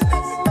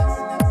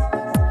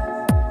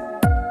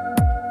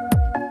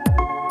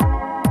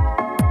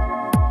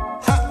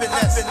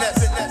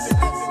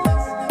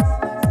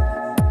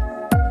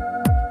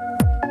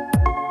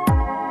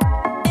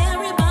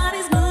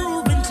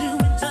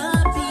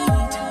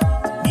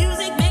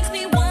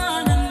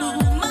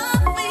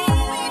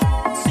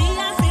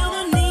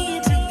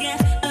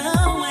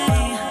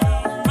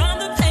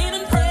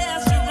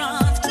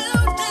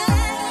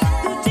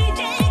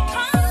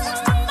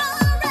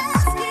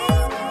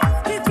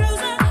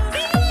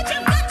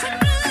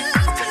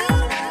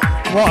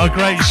 What a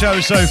great show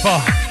so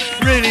far.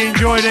 Really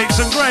enjoyed it.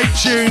 Some great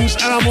tunes,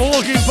 and I'm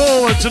looking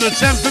forward to the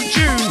 10th of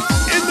June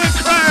in the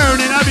Crown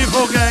in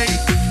Abbeyforegate.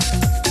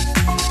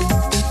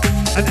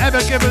 And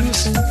Emma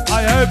Gibbons,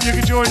 I hope you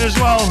can join as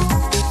well,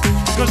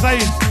 because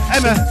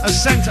Emma has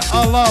sent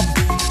our love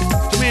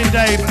to me and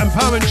Dave and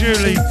Poe and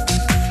Julie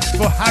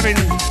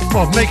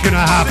for making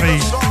her happy.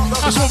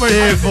 That's what we're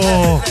here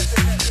for.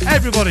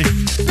 Everybody,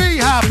 be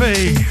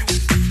happy.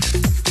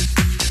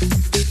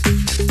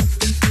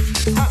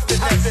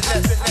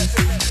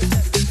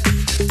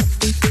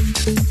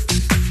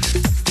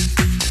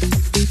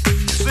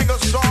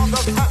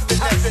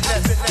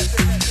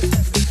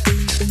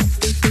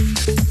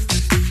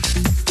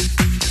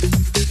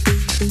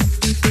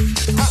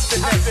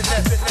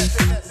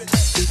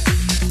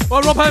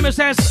 Rob Homer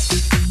says,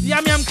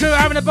 Yam Yam crew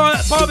having a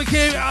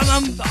barbecue.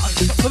 And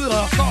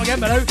start again,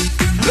 Benno.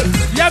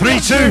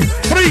 3-2.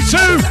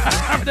 3-2.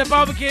 Having a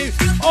barbecue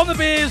on the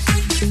beers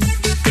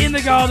in the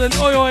garden.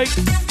 Oi, oi.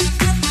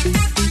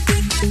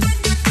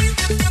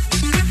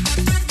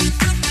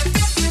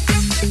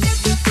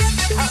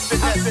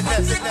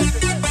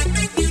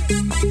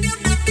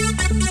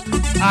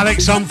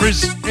 Alex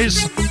Humphries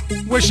is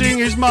wishing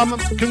his mum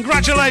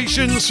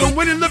congratulations on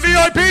winning the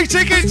VIP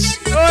tickets.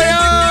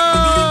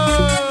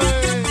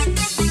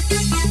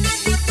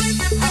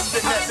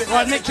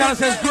 Right, Nick Chandler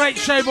says, great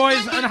show,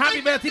 boys, and happy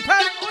birthday,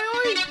 Pat. Oi,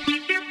 oi.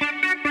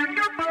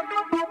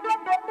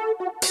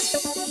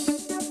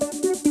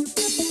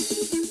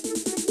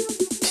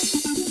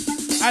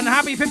 And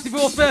happy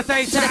 54th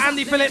birthday to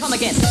Andy Phillips. Come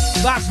again.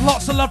 That's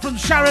lots of love from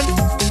Sharon.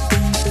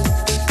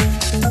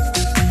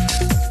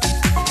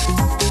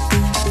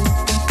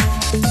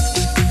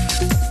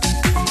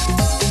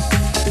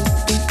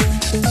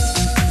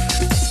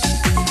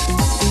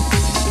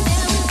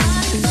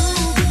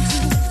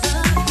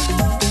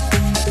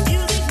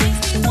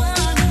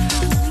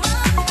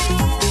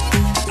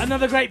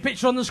 Another great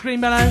picture on the screen,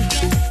 Benno.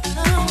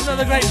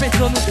 Another great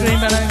picture on the screen,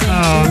 Benno.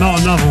 Oh, not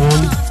another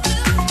one.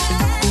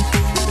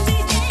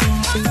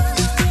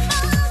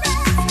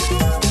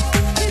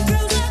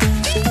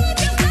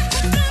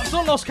 I've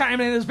not lost count how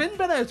many there's been,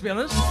 Benno, to be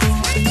honest.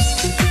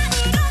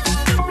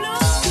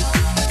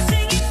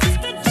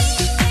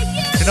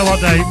 You know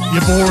what, Dave?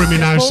 You're boring me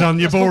now, son.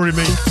 You're boring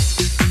me.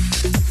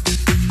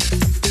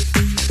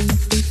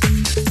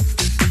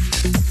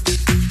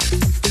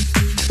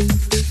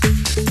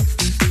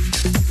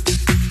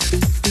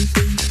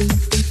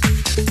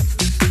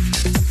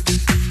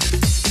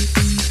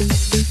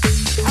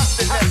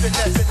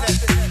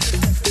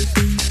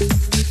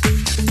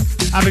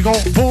 And we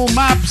got Paul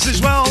Maps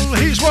as well.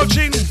 He's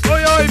watching.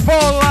 Oi, oi,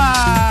 Paul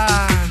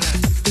lad.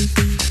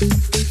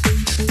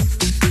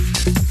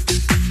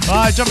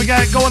 Right, don't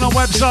forget, go on our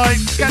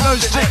website, get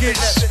those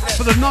tickets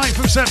for the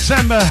 9th of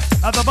September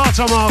at the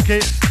Butter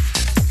Market.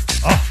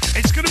 Oh,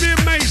 it's going to be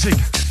amazing.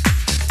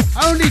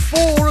 Only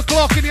 4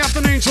 o'clock in the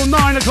afternoon till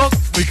 9 o'clock.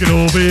 We could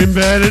all be in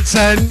bed at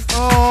 10.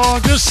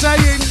 Oh, just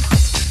saying.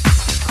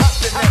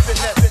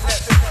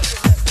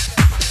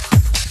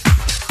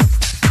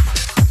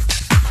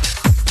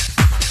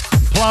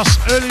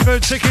 Plus, early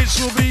bird tickets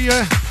will be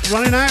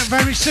running out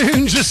very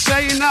soon. Just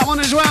saying that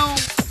one as well.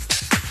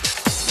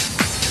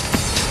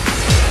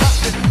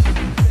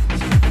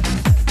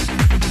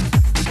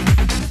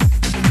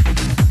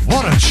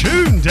 What a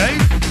tune,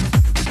 Dave.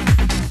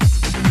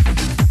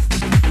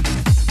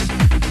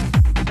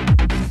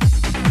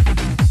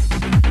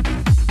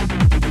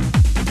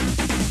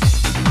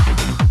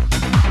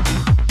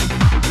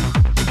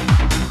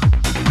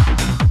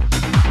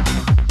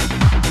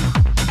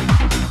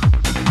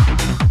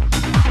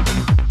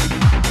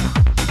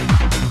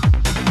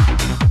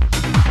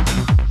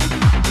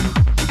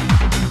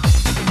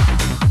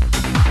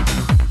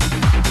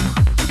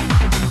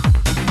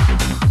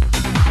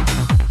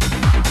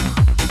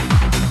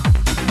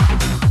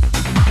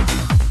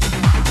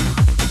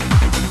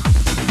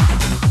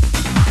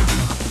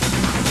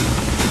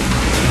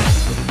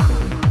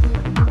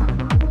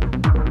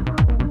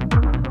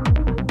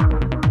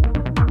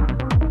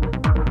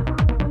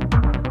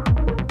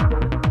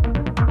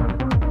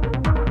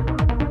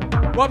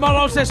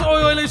 Says,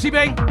 oi, oi, Lucy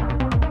Bing.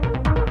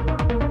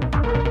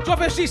 Joff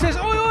SG says,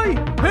 oi, oi,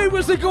 who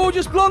was the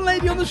gorgeous blonde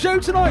lady on the show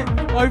tonight?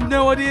 I've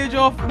no idea,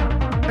 Joff.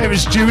 It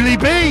was Julie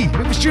B.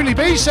 It was Julie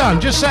B, son.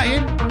 Just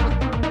saying.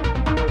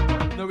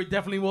 No, it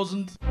definitely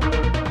wasn't.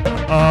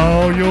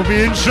 Oh, you'll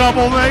be in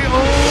trouble, mate.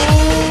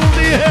 Oh,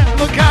 dear.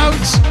 Look out.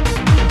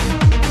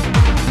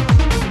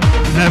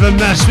 Never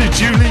mess with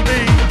Julie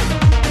B.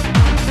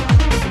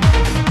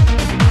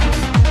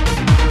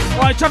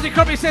 Right, Chubby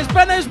Crumpy says,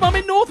 Benno's mum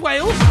in North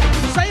Wales.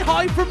 Say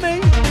hi from me.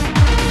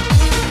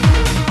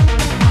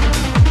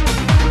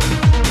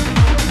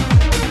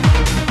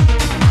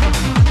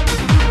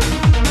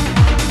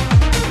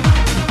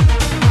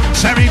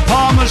 Terry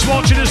Palmer's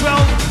watching as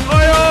well.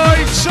 Oi,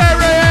 oi,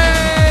 Terry!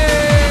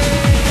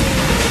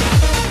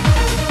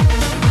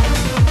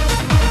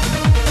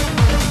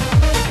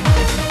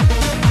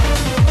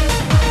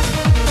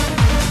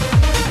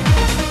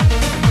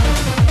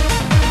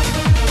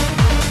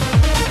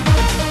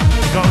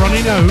 Got a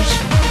runny nose.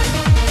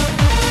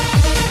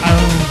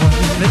 Oh,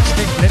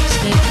 lipstick,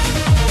 lipstick.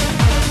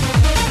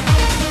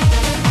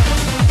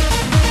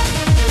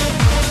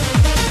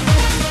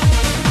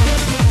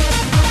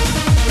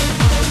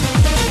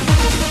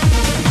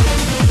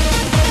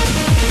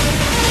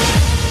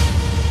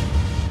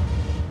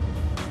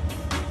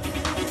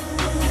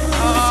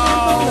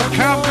 Oh,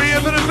 can't be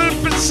a bit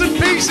of bits and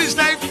pieces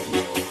now.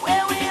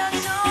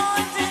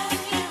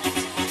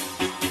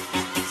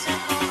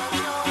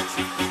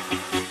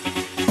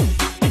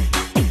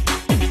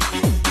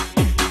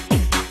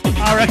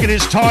 I reckon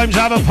it's time to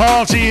have a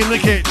party in the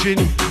kitchen.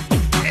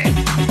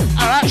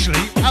 Or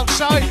actually,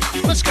 outside.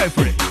 Let's go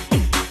for it.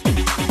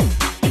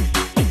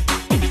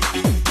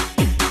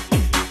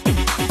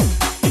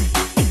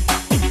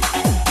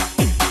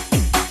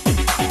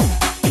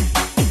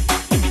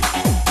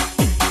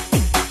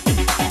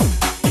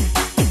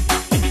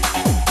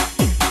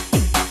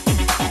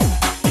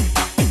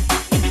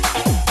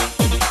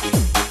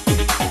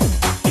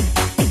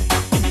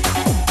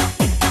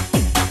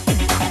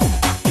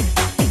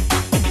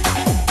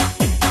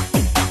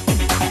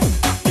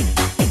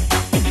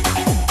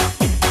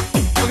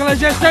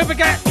 Digest, don't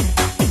forget,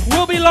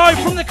 we'll be live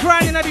from the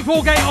Crown in Abbey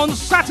Foregate on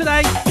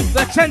Saturday,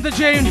 the 10th of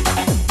June.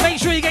 Make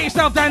sure you get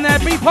yourself down there,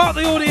 be part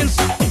of the audience,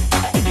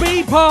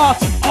 be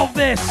part of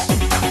this.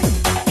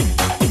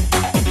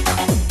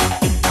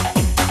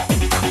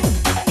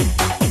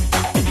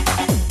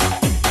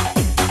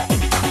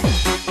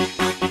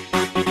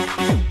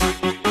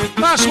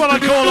 That's what I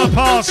call a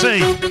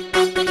party.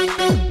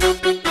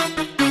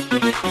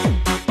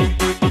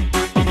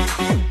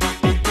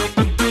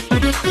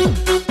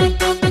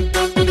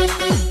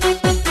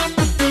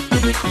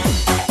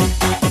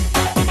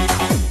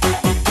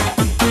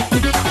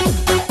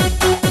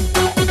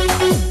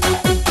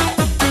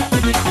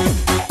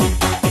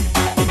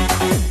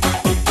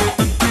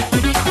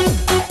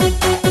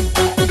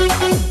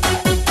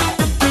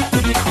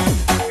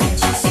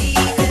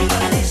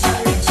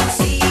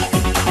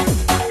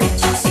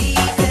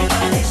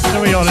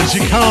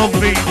 You can't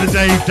beat the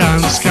Dave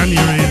dance, can you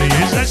really?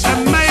 It's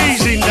an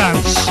amazing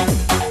dance.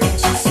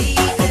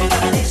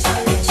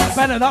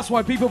 Benno, that's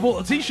why people bought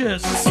the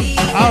t-shirts.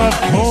 Oh, of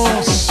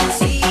course.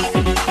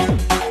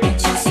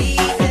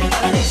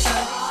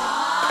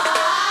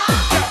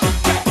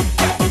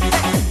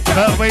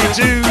 But we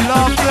do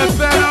love the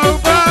Benno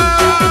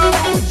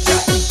bounce.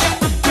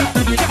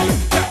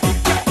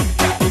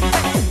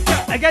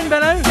 Again,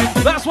 Benno,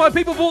 that's why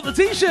people bought the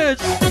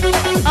t-shirts.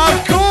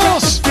 Of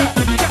course.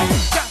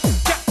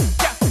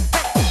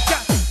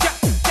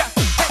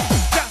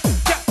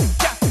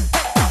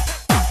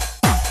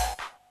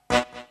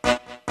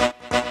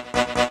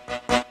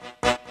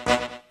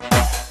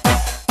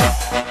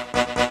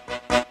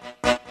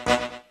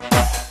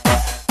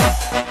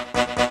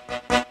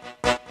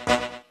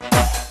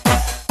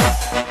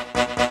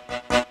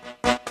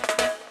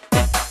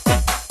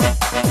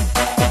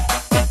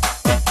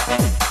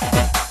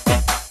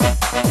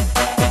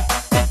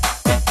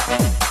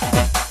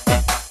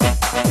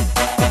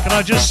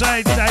 I just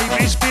say, Dave,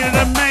 it's been an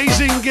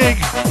amazing gig.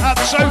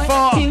 So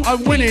far,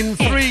 I'm winning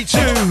 3-2,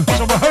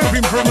 so we're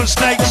hoping for a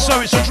mistake,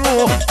 so it's a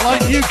draw,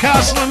 like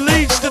Newcastle and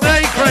Leeds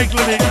today, Craig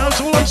Linnick. That's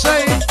all I'm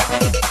saying.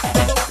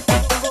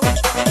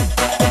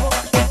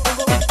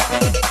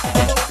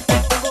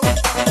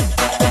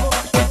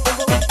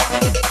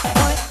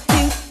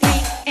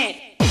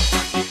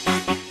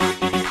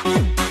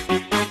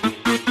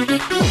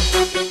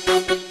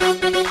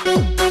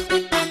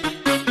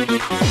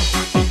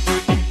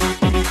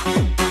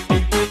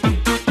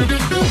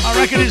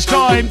 It's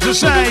time to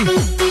say,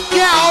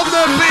 get on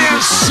the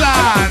beer,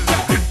 son!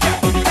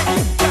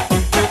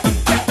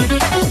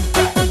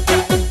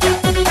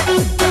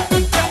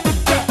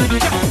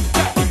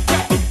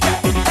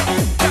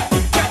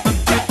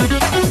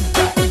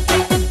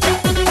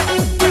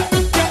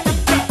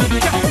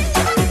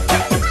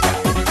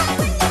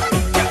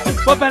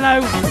 But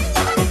Benno,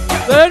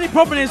 the only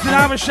problem is with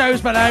our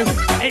shows, Benno,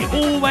 it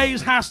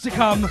always has to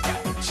come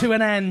to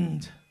an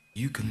end.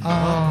 You can walk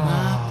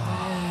my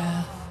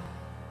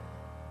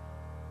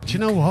Do you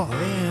know what?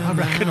 I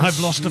reckon I've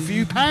lost a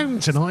few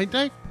pounds tonight,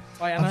 Dave.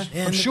 Oh, yeah,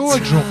 I'm sure I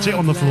dropped it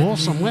on the floor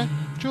somewhere.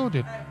 Sure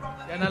did.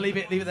 Yeah, no, leave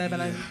it there,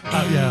 Benno.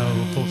 Oh, yeah,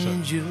 I thought so.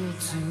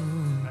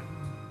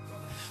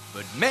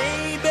 But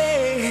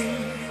maybe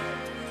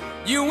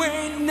you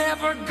ain't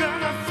never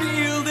gonna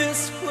feel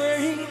this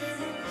way.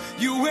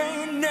 You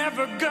ain't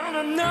never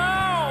gonna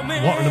know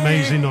me. What an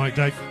amazing night,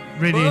 Dave.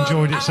 Really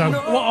enjoyed it, Sam.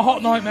 What a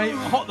hot night, mate. A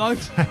hot night.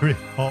 Very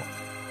hot.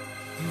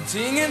 I'll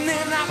take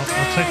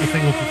the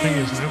thing off the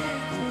fingers now.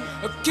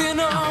 Can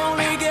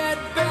only get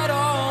better.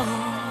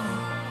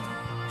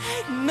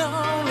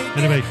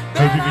 Anyway,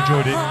 hope you've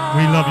enjoyed it.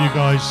 We love you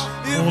guys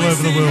all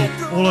over the world,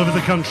 all over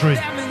the country.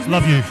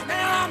 Love you.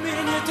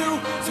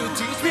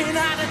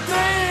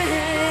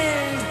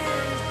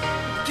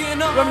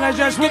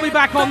 Legends, we'll be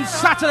back on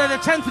Saturday the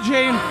 10th of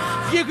June.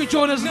 You can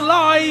join us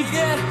live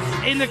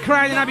in the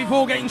Crown in Abbey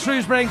Foregate in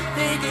Shrewsbury.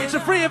 It's a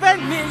free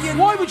event.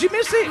 Why would you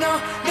miss it? You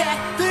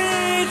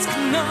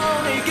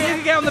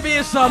can get on the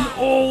beer, son,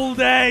 all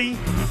day.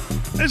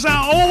 Is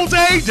that all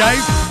day,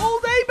 Dave? All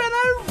day,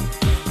 Benno.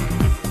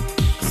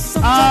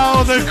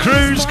 Oh, the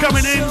crew's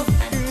coming in.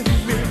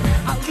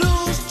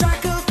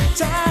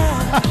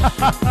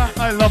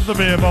 I love the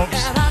beer box.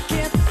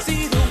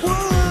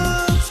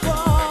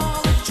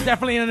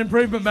 Definitely an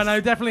improvement,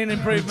 Benno. Definitely an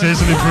improvement. It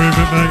is an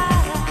improvement, mate.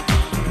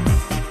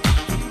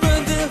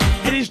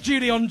 It is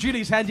Julie on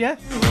Julie's head, yeah?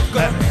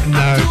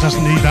 No, it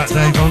doesn't need that,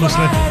 Dave,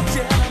 honestly.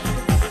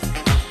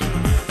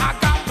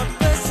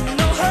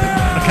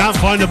 I can't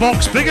find a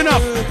box big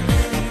enough.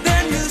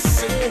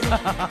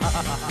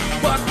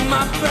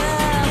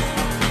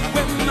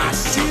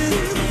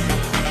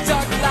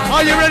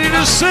 Are you ready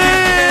to sing?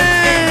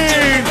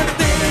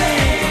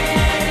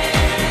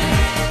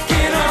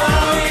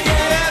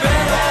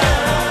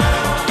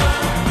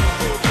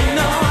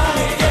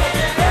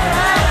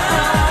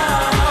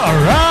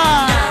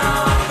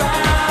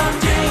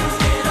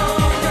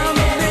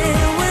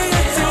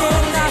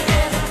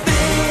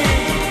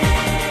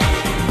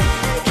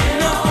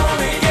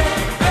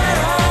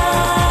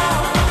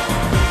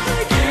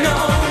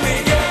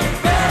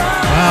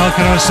 What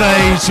can I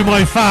say to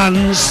my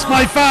fans?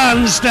 My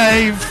fans,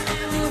 Dave.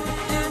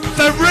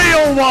 The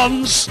real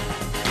ones.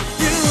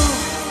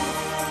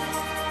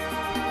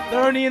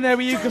 They're only in there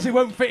with you because they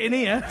won't fit in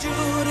here.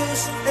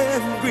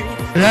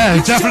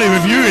 Yeah, definitely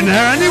with you in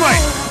there anyway.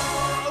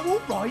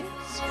 Oh, all right.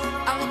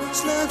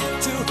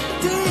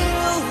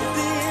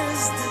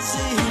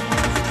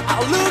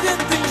 I'll look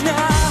at things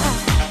now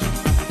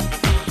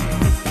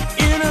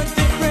in a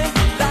different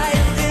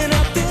light than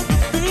I did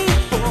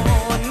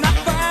before, and I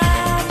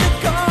found the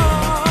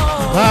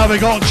call. Well, we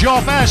got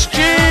Joff SG.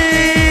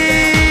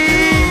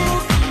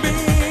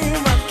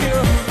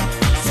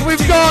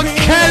 We've got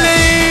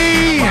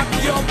Kelly.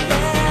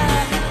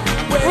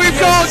 We've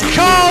got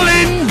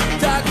Colin.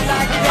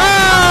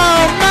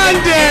 Oh,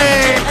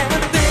 Mandy.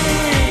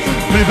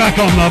 Put it back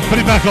on, love. Put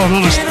it back on,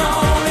 honest.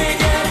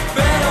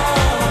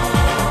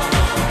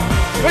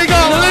 We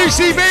got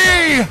Lucy B.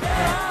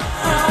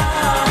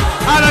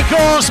 And of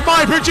course,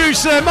 my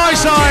producer, my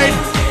side,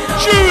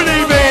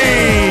 Julie B.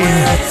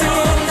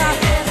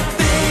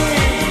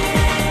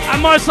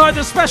 And my side,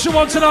 the special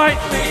one tonight.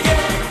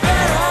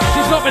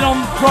 She's not been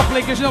on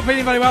properly because she's not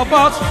feeling very well,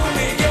 but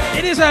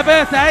it is her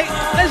birthday.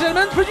 Ladies and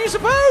gentlemen, producer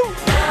Pooh.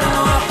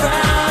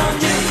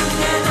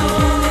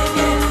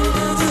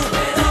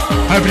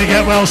 Hoping you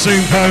get well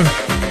soon, Poe.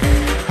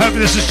 Hope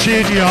this has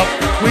cheered you up.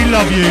 We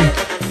love you.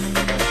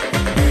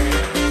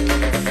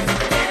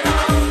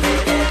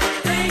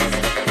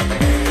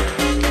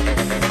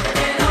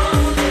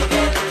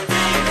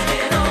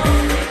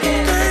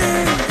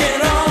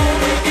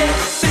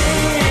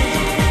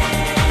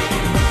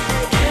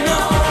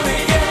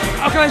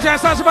 Okay,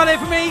 Jazz, that's about it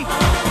for me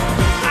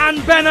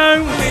and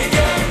Benno.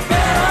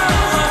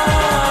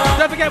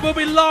 Don't forget, we'll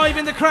be live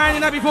in the Crown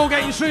in Abbey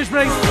Foregate in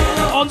Shrewsbury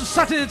on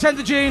Saturday the 10th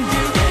of June.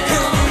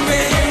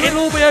 It'll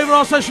all be over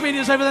our social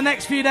medias over the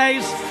next few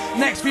days,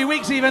 next few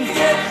weeks even.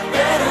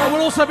 And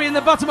we'll also be in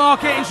the Butter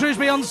Market in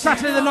Shrewsbury on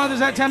Saturday the 9th of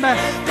September.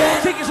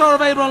 Tickets are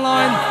available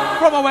online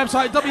from our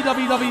website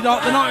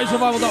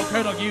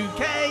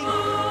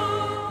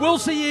www.the90srevival.co.uk. We'll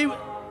see you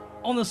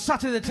on the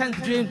Saturday the 10th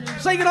of June.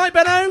 Say goodnight,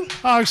 Benno.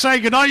 Oh, say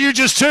goodnight. You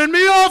just turned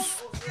me off.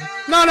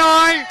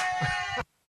 Night-night.